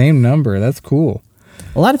 Wow. Same number, that's cool.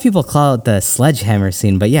 A lot of people call it the sledgehammer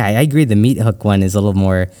scene, but yeah, I agree the meat hook one is a little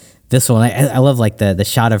more visceral. And I love like the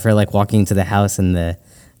shot of her like walking into the house and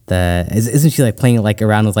isn't she like playing like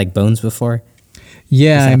around with like bones before?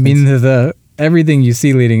 Yeah, I mean the everything you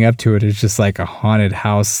see leading up to it is just like a haunted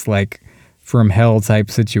house, like from hell type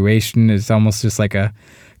situation. It's almost just like a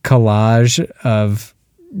collage of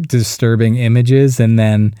disturbing images, and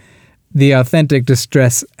then the authentic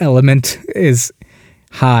distress element is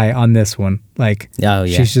high on this one. Like,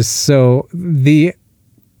 she's just so, the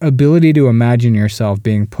ability to imagine yourself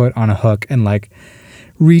being put on a hook and like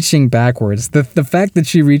reaching backwards. The fact that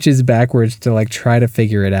she reaches backwards to like try to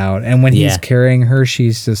figure it out, and when he's carrying her,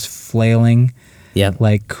 she's just flailing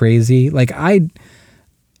like crazy. Like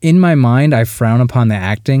in my mind, I frown upon the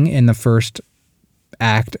acting in the first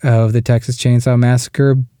act of the Texas Chainsaw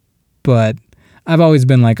Massacre, but I've always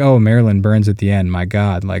been like, oh, Marilyn Burns at the end, my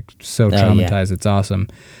God, like so traumatized, it's awesome.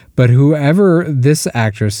 But whoever this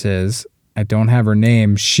actress is, I don't have her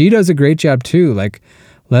name, she does a great job too. Like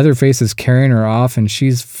Leatherface is carrying her off and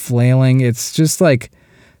she's flailing. It's just like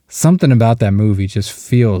something about that movie just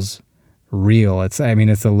feels real. It's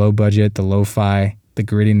the low budget, the lo-fi, the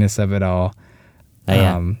grittiness of it all.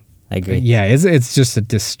 I agree. Yeah, it's just a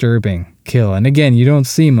disturbing kill. And again, you don't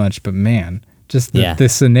see much, but man, just the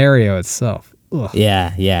scenario itself. Ugh.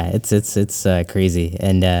 Yeah, it's crazy,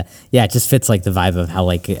 and it just fits like the vibe of how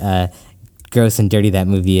like gross and dirty that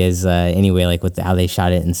movie is anyway, like with how they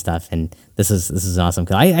shot it and stuff. And this is an awesome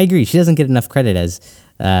kill. I agree. She doesn't get enough credit as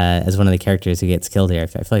one of the characters who gets killed here. I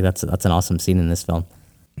feel like that's an awesome scene in this film.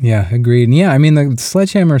 Yeah, agreed. And yeah, I mean the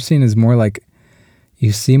sledgehammer scene is more like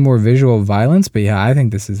you see more visual violence, but yeah, I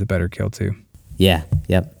think this is a better kill too. Yeah.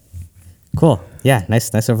 Yep. Cool. Yeah.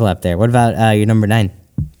 Nice overlap there. What about your number 9?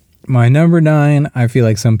 My number 9, I feel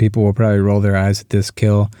like some people will probably roll their eyes at this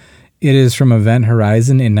kill. It is from Event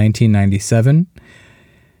Horizon in 1997.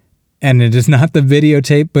 And it is not the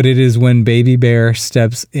videotape, but it is when Baby Bear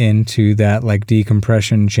steps into that like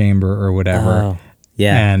decompression chamber or whatever. Oh,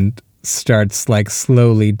 yeah. And starts like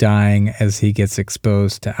slowly dying as he gets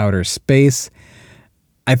exposed to outer space.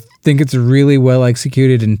 I think it's a really well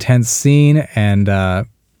executed, intense scene. And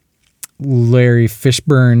Larry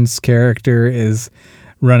Fishburne's character is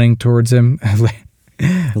running towards him.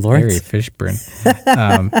 Larry Fishburne.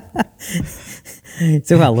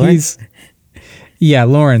 So about Lawrence?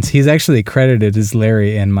 Lawrence. He's actually credited as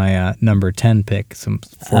Larry in my number 10 pick, some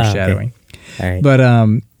foreshadowing. All right.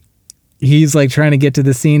 But he's like trying to get to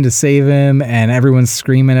the scene to save him, and everyone's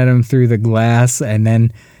screaming at him through the glass, and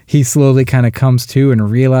then he slowly kind of comes to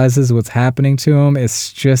and realizes what's happening to him.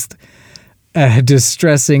 It's just a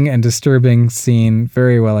distressing and disturbing scene,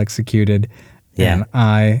 very well executed. Yeah. And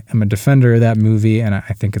I am a defender of that movie, and I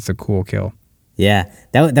think it's a cool kill. Yeah,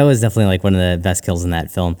 that was definitely like one of the best kills in that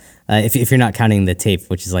film. If you're not counting the tape,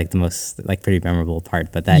 which is like the most like pretty memorable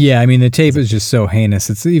part, but that. Yeah, I mean the tape is just so heinous.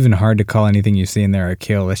 It's even hard to call anything you see in there a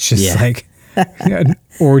kill. It's just like an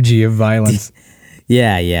orgy of violence.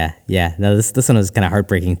 Yeah. No, this one was kind of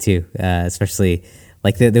heartbreaking too, especially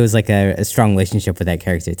like there was like a strong relationship with that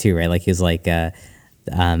character too, right? Like he was like.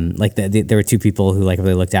 There were two people who like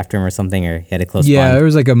really looked after him or something, or he had a close bond. Yeah, there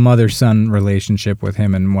was like a mother-son relationship with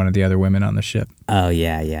him and one of the other women on the ship. Oh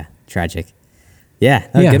yeah, tragic. Yeah,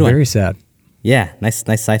 good one. Very sad. Yeah, nice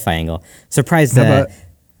sci-fi angle. Surprised.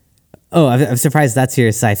 I'm surprised that's your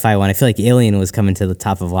sci-fi one. I feel like Alien was coming to the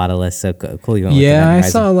top of a lot of lists. So cool. You went with I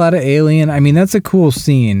saw a lot of Alien. I mean, that's a cool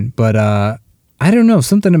scene, but I don't know,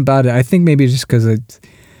 something about it. I think maybe just because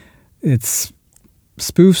it's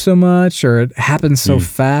spoofed so much, or it happens so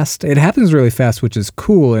fast. It happens really fast, which is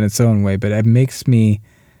cool in its own way, but it makes me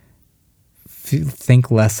think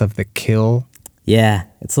less of the kill. Yeah,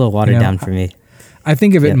 it's a little watered down for me. I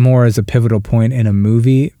think of it more as a pivotal point in a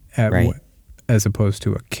movie as opposed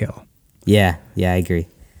to a kill. Yeah, I agree.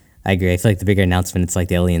 I feel like the bigger announcement, it's like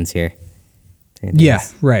the aliens here. Yeah,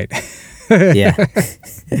 right. Yeah.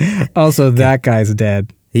 Also, that guy's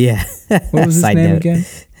dead. Yeah. What was his name again?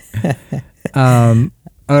 All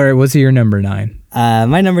right, what's your number 9?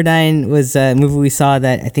 My number 9 was a movie we saw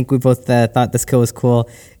that I think we both thought this kill was cool.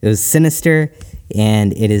 It was Sinister,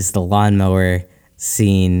 and it is the lawnmower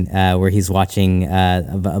scene where he's watching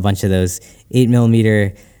a bunch of those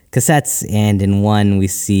 8mm cassettes, and in one we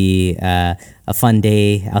see a fun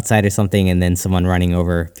day outside or something, and then someone running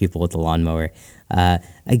over people with the lawnmower.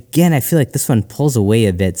 Again, I feel like this one pulls away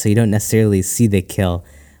a bit, so you don't necessarily see the kill.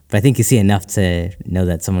 but I think you see enough to know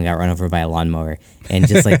that someone got run over by a lawnmower, and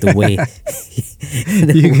just like the way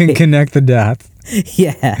you can connect the dots.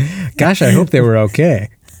 Yeah. Gosh, I hope they were okay.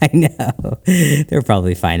 I know. They're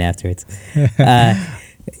probably fine afterwards.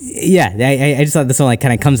 Yeah, I just thought this one like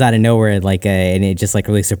kind of comes out of nowhere, like, and it just like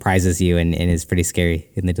really surprises you and is pretty scary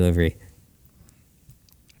in the delivery.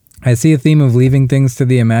 I see a theme of leaving things to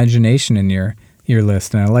the imagination in your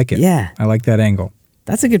list, and I like it. Yeah. I like that angle.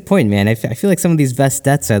 That's a good point, man. I feel like some of these best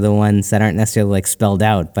deaths are the ones that aren't necessarily like spelled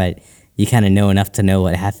out, but you kind of know enough to know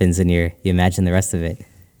what happens, and you imagine the rest of it.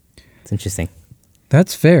 It's interesting.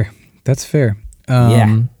 That's fair. That's fair.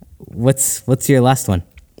 Yeah. What's your last one?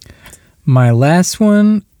 My last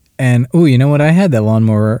one, and you know what? I had that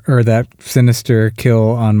lawnmower or that sinister kill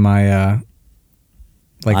on my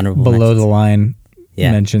like Honorable below mentions. the line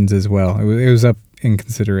Yeah. mentions as well. It was up in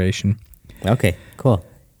consideration. Okay, cool.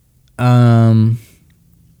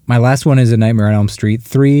 My last one is A Nightmare on Elm Street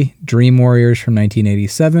 3, Dream Warriors from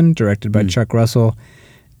 1987, directed by Chuck Russell.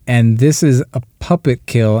 And this is a puppet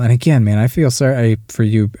kill. And again, man, I feel sorry for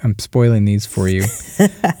you. I'm spoiling these for you.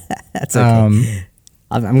 That's okay.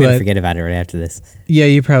 I'm going to forget about it right after this. Yeah,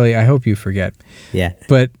 I hope you forget. Yeah.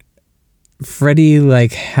 But Freddy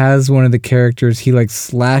like has one of the characters, he like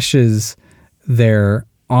slashes their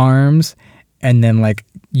arms and then like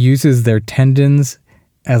uses their tendons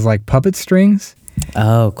as like puppet strings.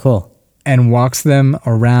 Oh, cool. And walks them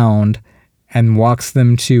around and walks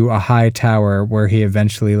them to a high tower where he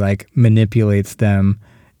eventually like manipulates them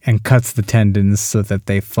and cuts the tendons so that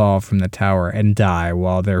they fall from the tower and die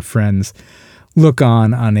while their friends look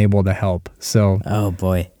on, unable to help. So oh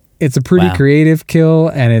boy, it's a pretty creative kill,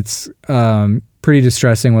 and it's pretty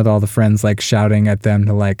distressing with all the friends like shouting at them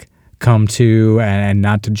to like come to and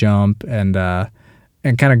not to jump, and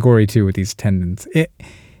kind of gory too with these tendons.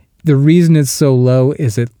 The reason it's so low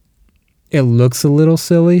is it looks a little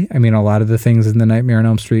silly. I mean, a lot of the things in the Nightmare on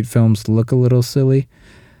Elm Street films look a little silly,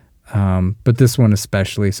 but this one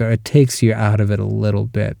especially. So it takes you out of it a little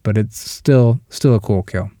bit, but it's still a cool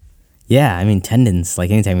kill. Yeah, I mean, tendons,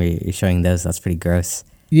 like anytime you're showing those, that's pretty gross.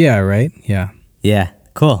 Yeah, right? Yeah. Yeah,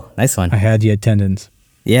 cool. Nice one. I had you at tendons.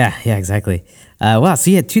 Yeah, exactly. Wow,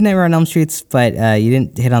 so you had 2 Nightmare on Elm Streets, but you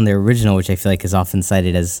didn't hit on the original, which I feel like is often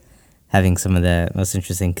cited as having some of the most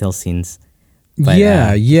interesting kill scenes. But,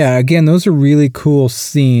 yeah. Again, those are really cool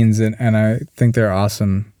scenes, and I think they're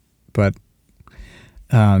awesome. But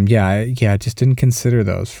I just didn't consider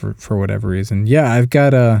those for whatever reason. Yeah, I've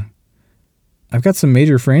got some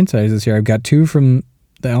major franchises here. I've got 2 from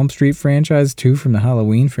the Elm Street franchise, 2 from the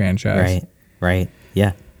Halloween franchise. Right.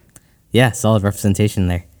 Yeah, solid representation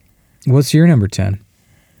there. What's your number 10?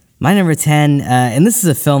 My number 10, and this is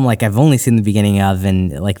a film like I've only seen the beginning of,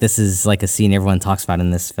 and like this is like a scene everyone talks about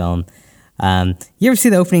in this film. You ever see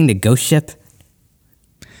the opening to Ghost Ship?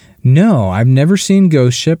 No, I've never seen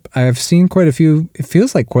Ghost Ship. I've seen quite a few. It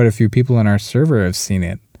feels like quite a few people on our server have seen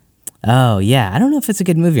it. Oh, yeah. I don't know if it's a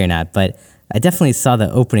good movie or not, but I definitely saw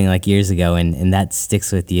the opening like years ago, and that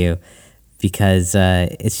sticks with you because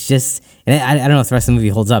it's just, and I don't know if the rest of the movie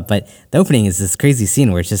holds up, but the opening is this crazy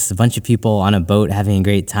scene where it's just a bunch of people on a boat having a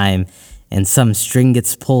great time, and some string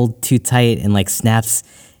gets pulled too tight and like snaps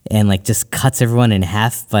and like just cuts everyone in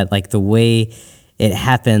half. But like the way it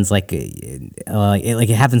happens, it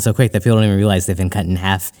happens so quick that people don't even realize they've been cut in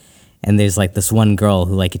half. And there's like this one girl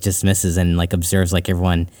who like it just misses and like observes like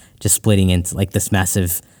everyone just splitting into like this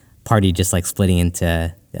massive party just like splitting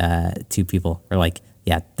into 2 people, or like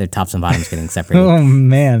their tops and bottoms getting separated. Oh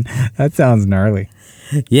man, that sounds gnarly.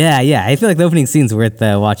 Yeah. I feel like the opening scene's worth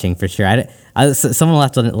watching for sure. Someone will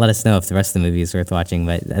have to let us know if the rest of the movie is worth watching,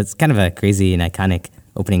 but it's kind of a crazy and iconic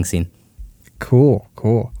opening scene. Cool.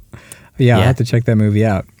 Yeah, I'll have to check that movie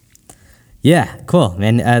out. Yeah, cool,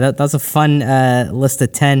 man. That was a fun list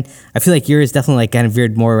of 10. I feel like yours definitely like kind of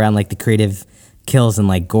veered more around like the creative kills and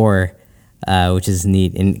like gore, which is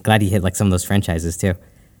neat. And glad you hit like some of those franchises too.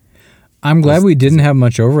 I'm glad we didn't have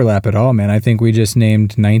much overlap at all, man. I think we just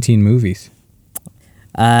named 19 movies.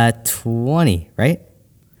 20, right?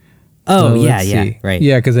 Oh, yeah, right.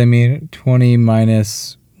 Yeah, because I mean 20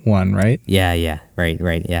 minus 1, right? Yeah,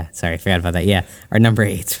 right. Yeah, sorry, I forgot about that. Yeah, our number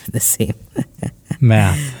 8's the same.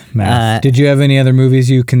 Math. Did you have any other movies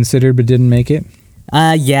you considered but didn't make it?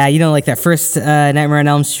 Yeah, like that first Nightmare on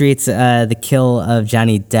Elm Street's the kill of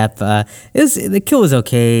Johnny Depp. The kill was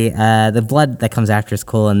okay. The blood that comes after is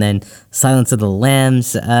cool, and then Silence of the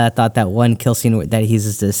Lambs. I thought that one kill scene that he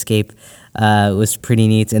uses to escape was pretty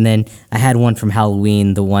neat. And then I had one from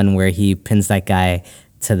Halloween, the one where he pins that guy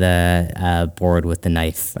to the board with the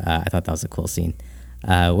knife. I thought that was a cool scene.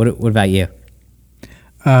 What about you?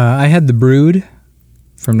 I had The Brood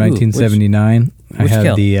from 1979. I Which had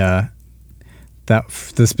kill?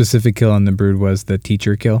 the specific kill on The Brood was the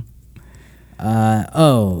teacher kill.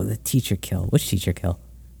 The teacher kill. Which teacher kill?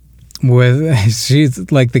 With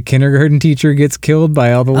she's like the kindergarten teacher gets killed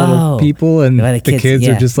by all the little people, and by the kids,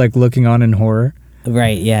 are just like looking on in horror.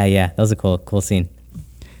 Right. Yeah. That was a cool scene.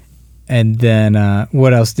 And then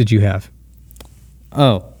what else did you have?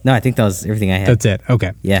 Oh no, I think that was everything I had. That's it.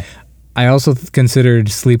 Okay. Yeah. I also considered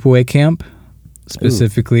Sleepaway Camp,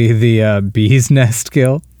 specifically the bee's nest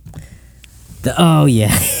kill. Oh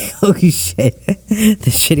yeah. Holy shit. The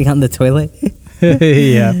shitting on the toilet.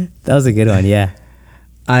 Yeah. That was a good one. Yeah.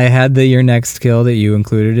 I had the Your Next kill that you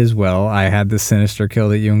included as well. I had the Sinister kill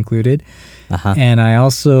that you included. Uh-huh. And I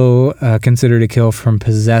also considered a kill from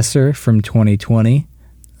Possessor from 2020.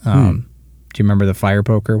 Do you remember the fire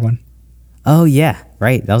poker one? Oh yeah.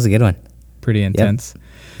 Right. That was a good one. Pretty intense.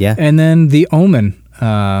 Yeah. And then the Omen,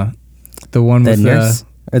 the one The with nurse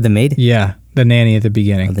or the maid? Yeah, the nanny at the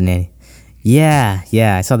beginning. Oh, the nanny. Yeah.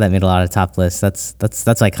 I saw that made a lot of top lists. That's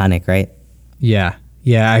iconic, right? Yeah.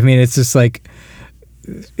 I mean, it's just like,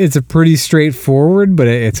 it's a pretty straightforward, but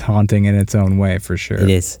it's haunting in its own way for sure. It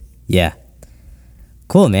is. Yeah.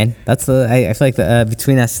 Cool, man. That's I feel like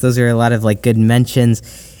between us, those are a lot of like good mentions.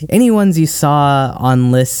 Any ones you saw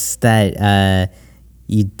on lists that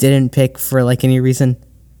you didn't pick for like any reason?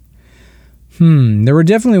 There were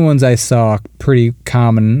definitely ones I saw pretty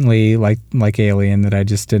commonly, like Alien, that I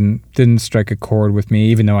just didn't strike a chord with me.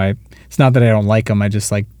 Even though it's not that I don't like them, I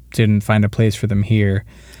just like didn't find a place for them here.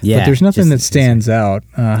 Yeah. But there's nothing that stands out.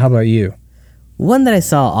 How about you? One that I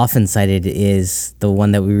saw often cited is the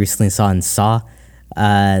one that we recently saw in Saw,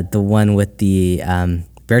 the one with the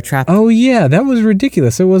bear trap. Oh yeah, that was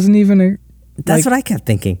ridiculous. It wasn't even a. That's what I kept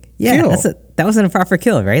thinking. Yeah, kill. that wasn't a proper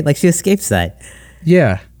kill, right? Like she escapes that.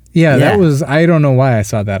 Yeah, that was. I don't know why I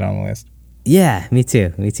saw that on the list. Yeah, me too.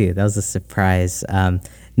 That was a surprise.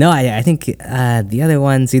 No, I think the other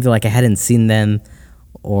ones, either like I hadn't seen them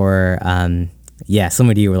or some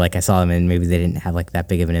of you were like I saw them and maybe they didn't have like that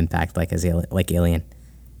big of an impact like like Alien.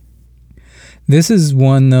 This is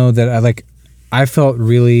one though that I felt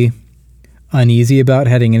really uneasy about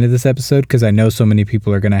heading into this episode because I know so many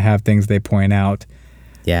people are going to have things they point out.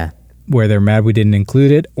 Yeah. Where they're mad we didn't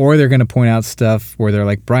include it, or they're going to point out stuff where they're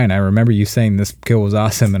like, Brian, I remember you saying this kill was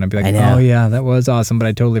awesome, and I'd be like, oh yeah, that was awesome, but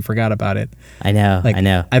I totally forgot about it. I know.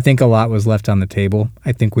 I think a lot was left on the table.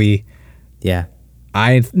 I think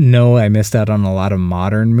I know I missed out on a lot of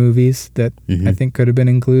modern movies that I think could have been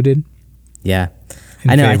included. Yeah.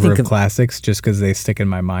 In favor of classics, just because they stick in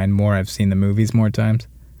my mind more. I've seen the movies more times.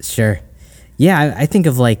 Sure. Yeah, I think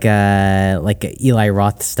of like Eli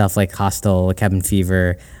Roth stuff like Hostel, Cabin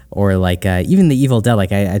Fever, or like even The Evil Dead.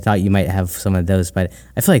 Like I thought you might have some of those, but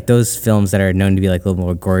I feel like those films that are known to be like a little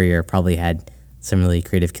more gorier probably had some really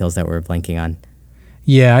creative kills that we're blanking on.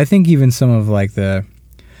 Yeah, I think even some of the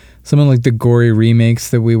gory remakes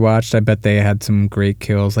that we watched, I bet they had some great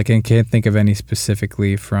kills. Like I can't think of any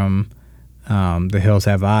specifically from The Hills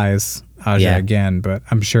Have Eyes, Aja again, but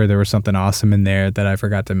I'm sure there was something awesome in there that I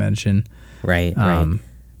forgot to mention. Right.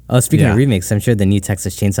 Oh, speaking of remakes, I'm sure the new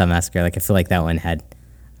Texas Chainsaw Massacre, like I feel like that one had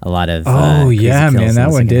a lot of crazy kills that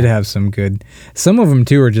one did have some good. Some of them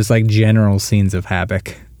too are just like general scenes of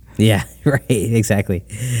havoc. Yeah, right, exactly.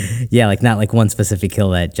 Yeah, like not like one specific kill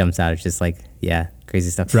that jumps out. It's just like crazy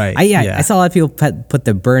stuff. Right. I saw a lot of people put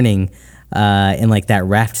the burning in like that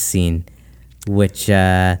raft scene, which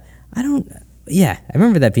I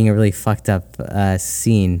remember that being a really fucked up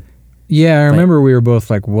scene. Yeah, I remember we were both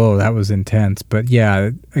like, whoa, that was intense. But yeah,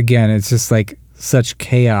 again, it's just like such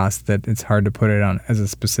chaos that it's hard to put it on as a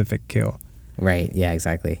specific kill. Right, yeah,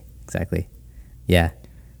 exactly. Yeah,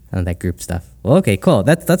 that group stuff. Well, okay, cool.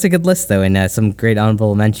 That's a good list, though, and some great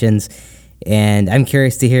honorable mentions. And I'm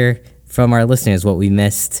curious to hear from our listeners what we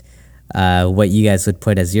missed, what you guys would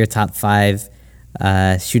put as your top 5.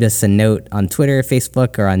 Shoot us a note on Twitter,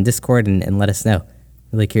 Facebook, or on Discord and let us know.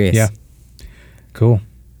 Really curious. Yeah, cool.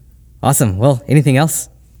 Awesome. Well, anything else?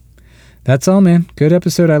 That's all, man. Good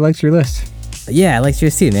episode. I liked your list. Yeah, I liked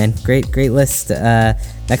yours too, man. Great list.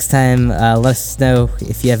 Next time, let us know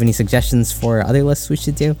if you have any suggestions for other lists we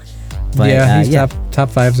should do. But, top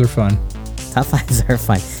 5s are fun. Top 5s are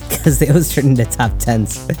fun because they always turn into top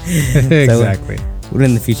 10s. Exactly. We'll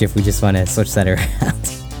in the future if we just want to switch that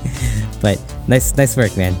around. But nice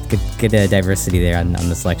work, man. Good diversity there on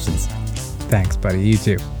the selections. Thanks, buddy. You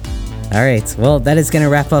too. All right. Well, that is going to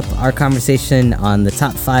wrap up our conversation on the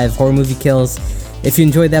top 5 horror movie kills. If you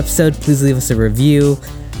enjoyed the episode, please leave us a review.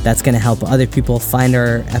 That's going to help other people find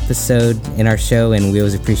our episode in our show, and we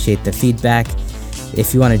always appreciate the feedback.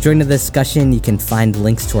 If you want to join the discussion, you can find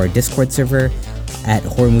links to our Discord server at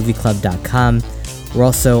horrormovieclub.com. We're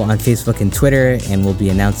also on Facebook and Twitter, and we'll be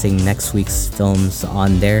announcing next week's films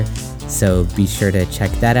on there. So be sure to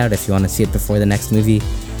check that out if you want to see it before the next movie.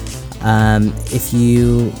 If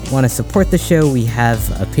you want to support the show, we have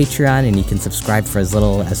a Patreon, and you can subscribe for as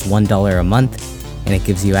little as $1 a month, and it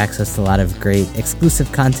gives you access to a lot of great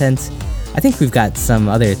exclusive content. I think we've got some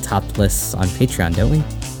other top lists on Patreon, don't we?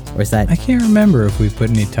 Or is that... I can't remember if we put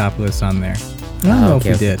any top lists on there. I don't know if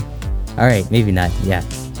we did. All right, maybe not. Yeah,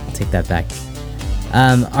 I'll take that back.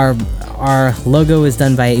 Our logo is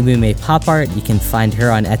done by Ibume Pop Art. You can find her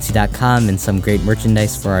on Etsy.com and some great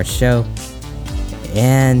merchandise for our show.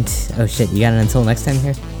 And, oh shit, you got it until next time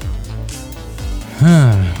here?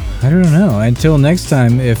 I don't know. Until next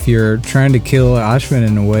time, if you're trying to kill Ashwin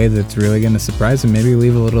in a way that's really going to surprise him, maybe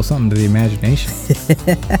leave a little something to the imagination.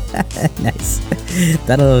 Nice.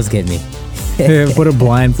 That'll always get me. Put a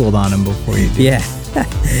blindfold on him before you do. Yeah.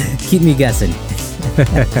 Keep me guessing.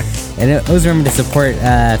 And always remember to support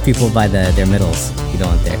people by their middles. You don't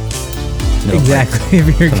want their middle exactly.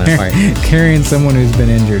 If you're carrying someone who's been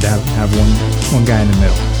injured, have one guy in the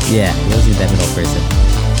middle. Yeah, you always need that middle person.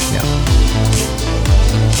 Yeah.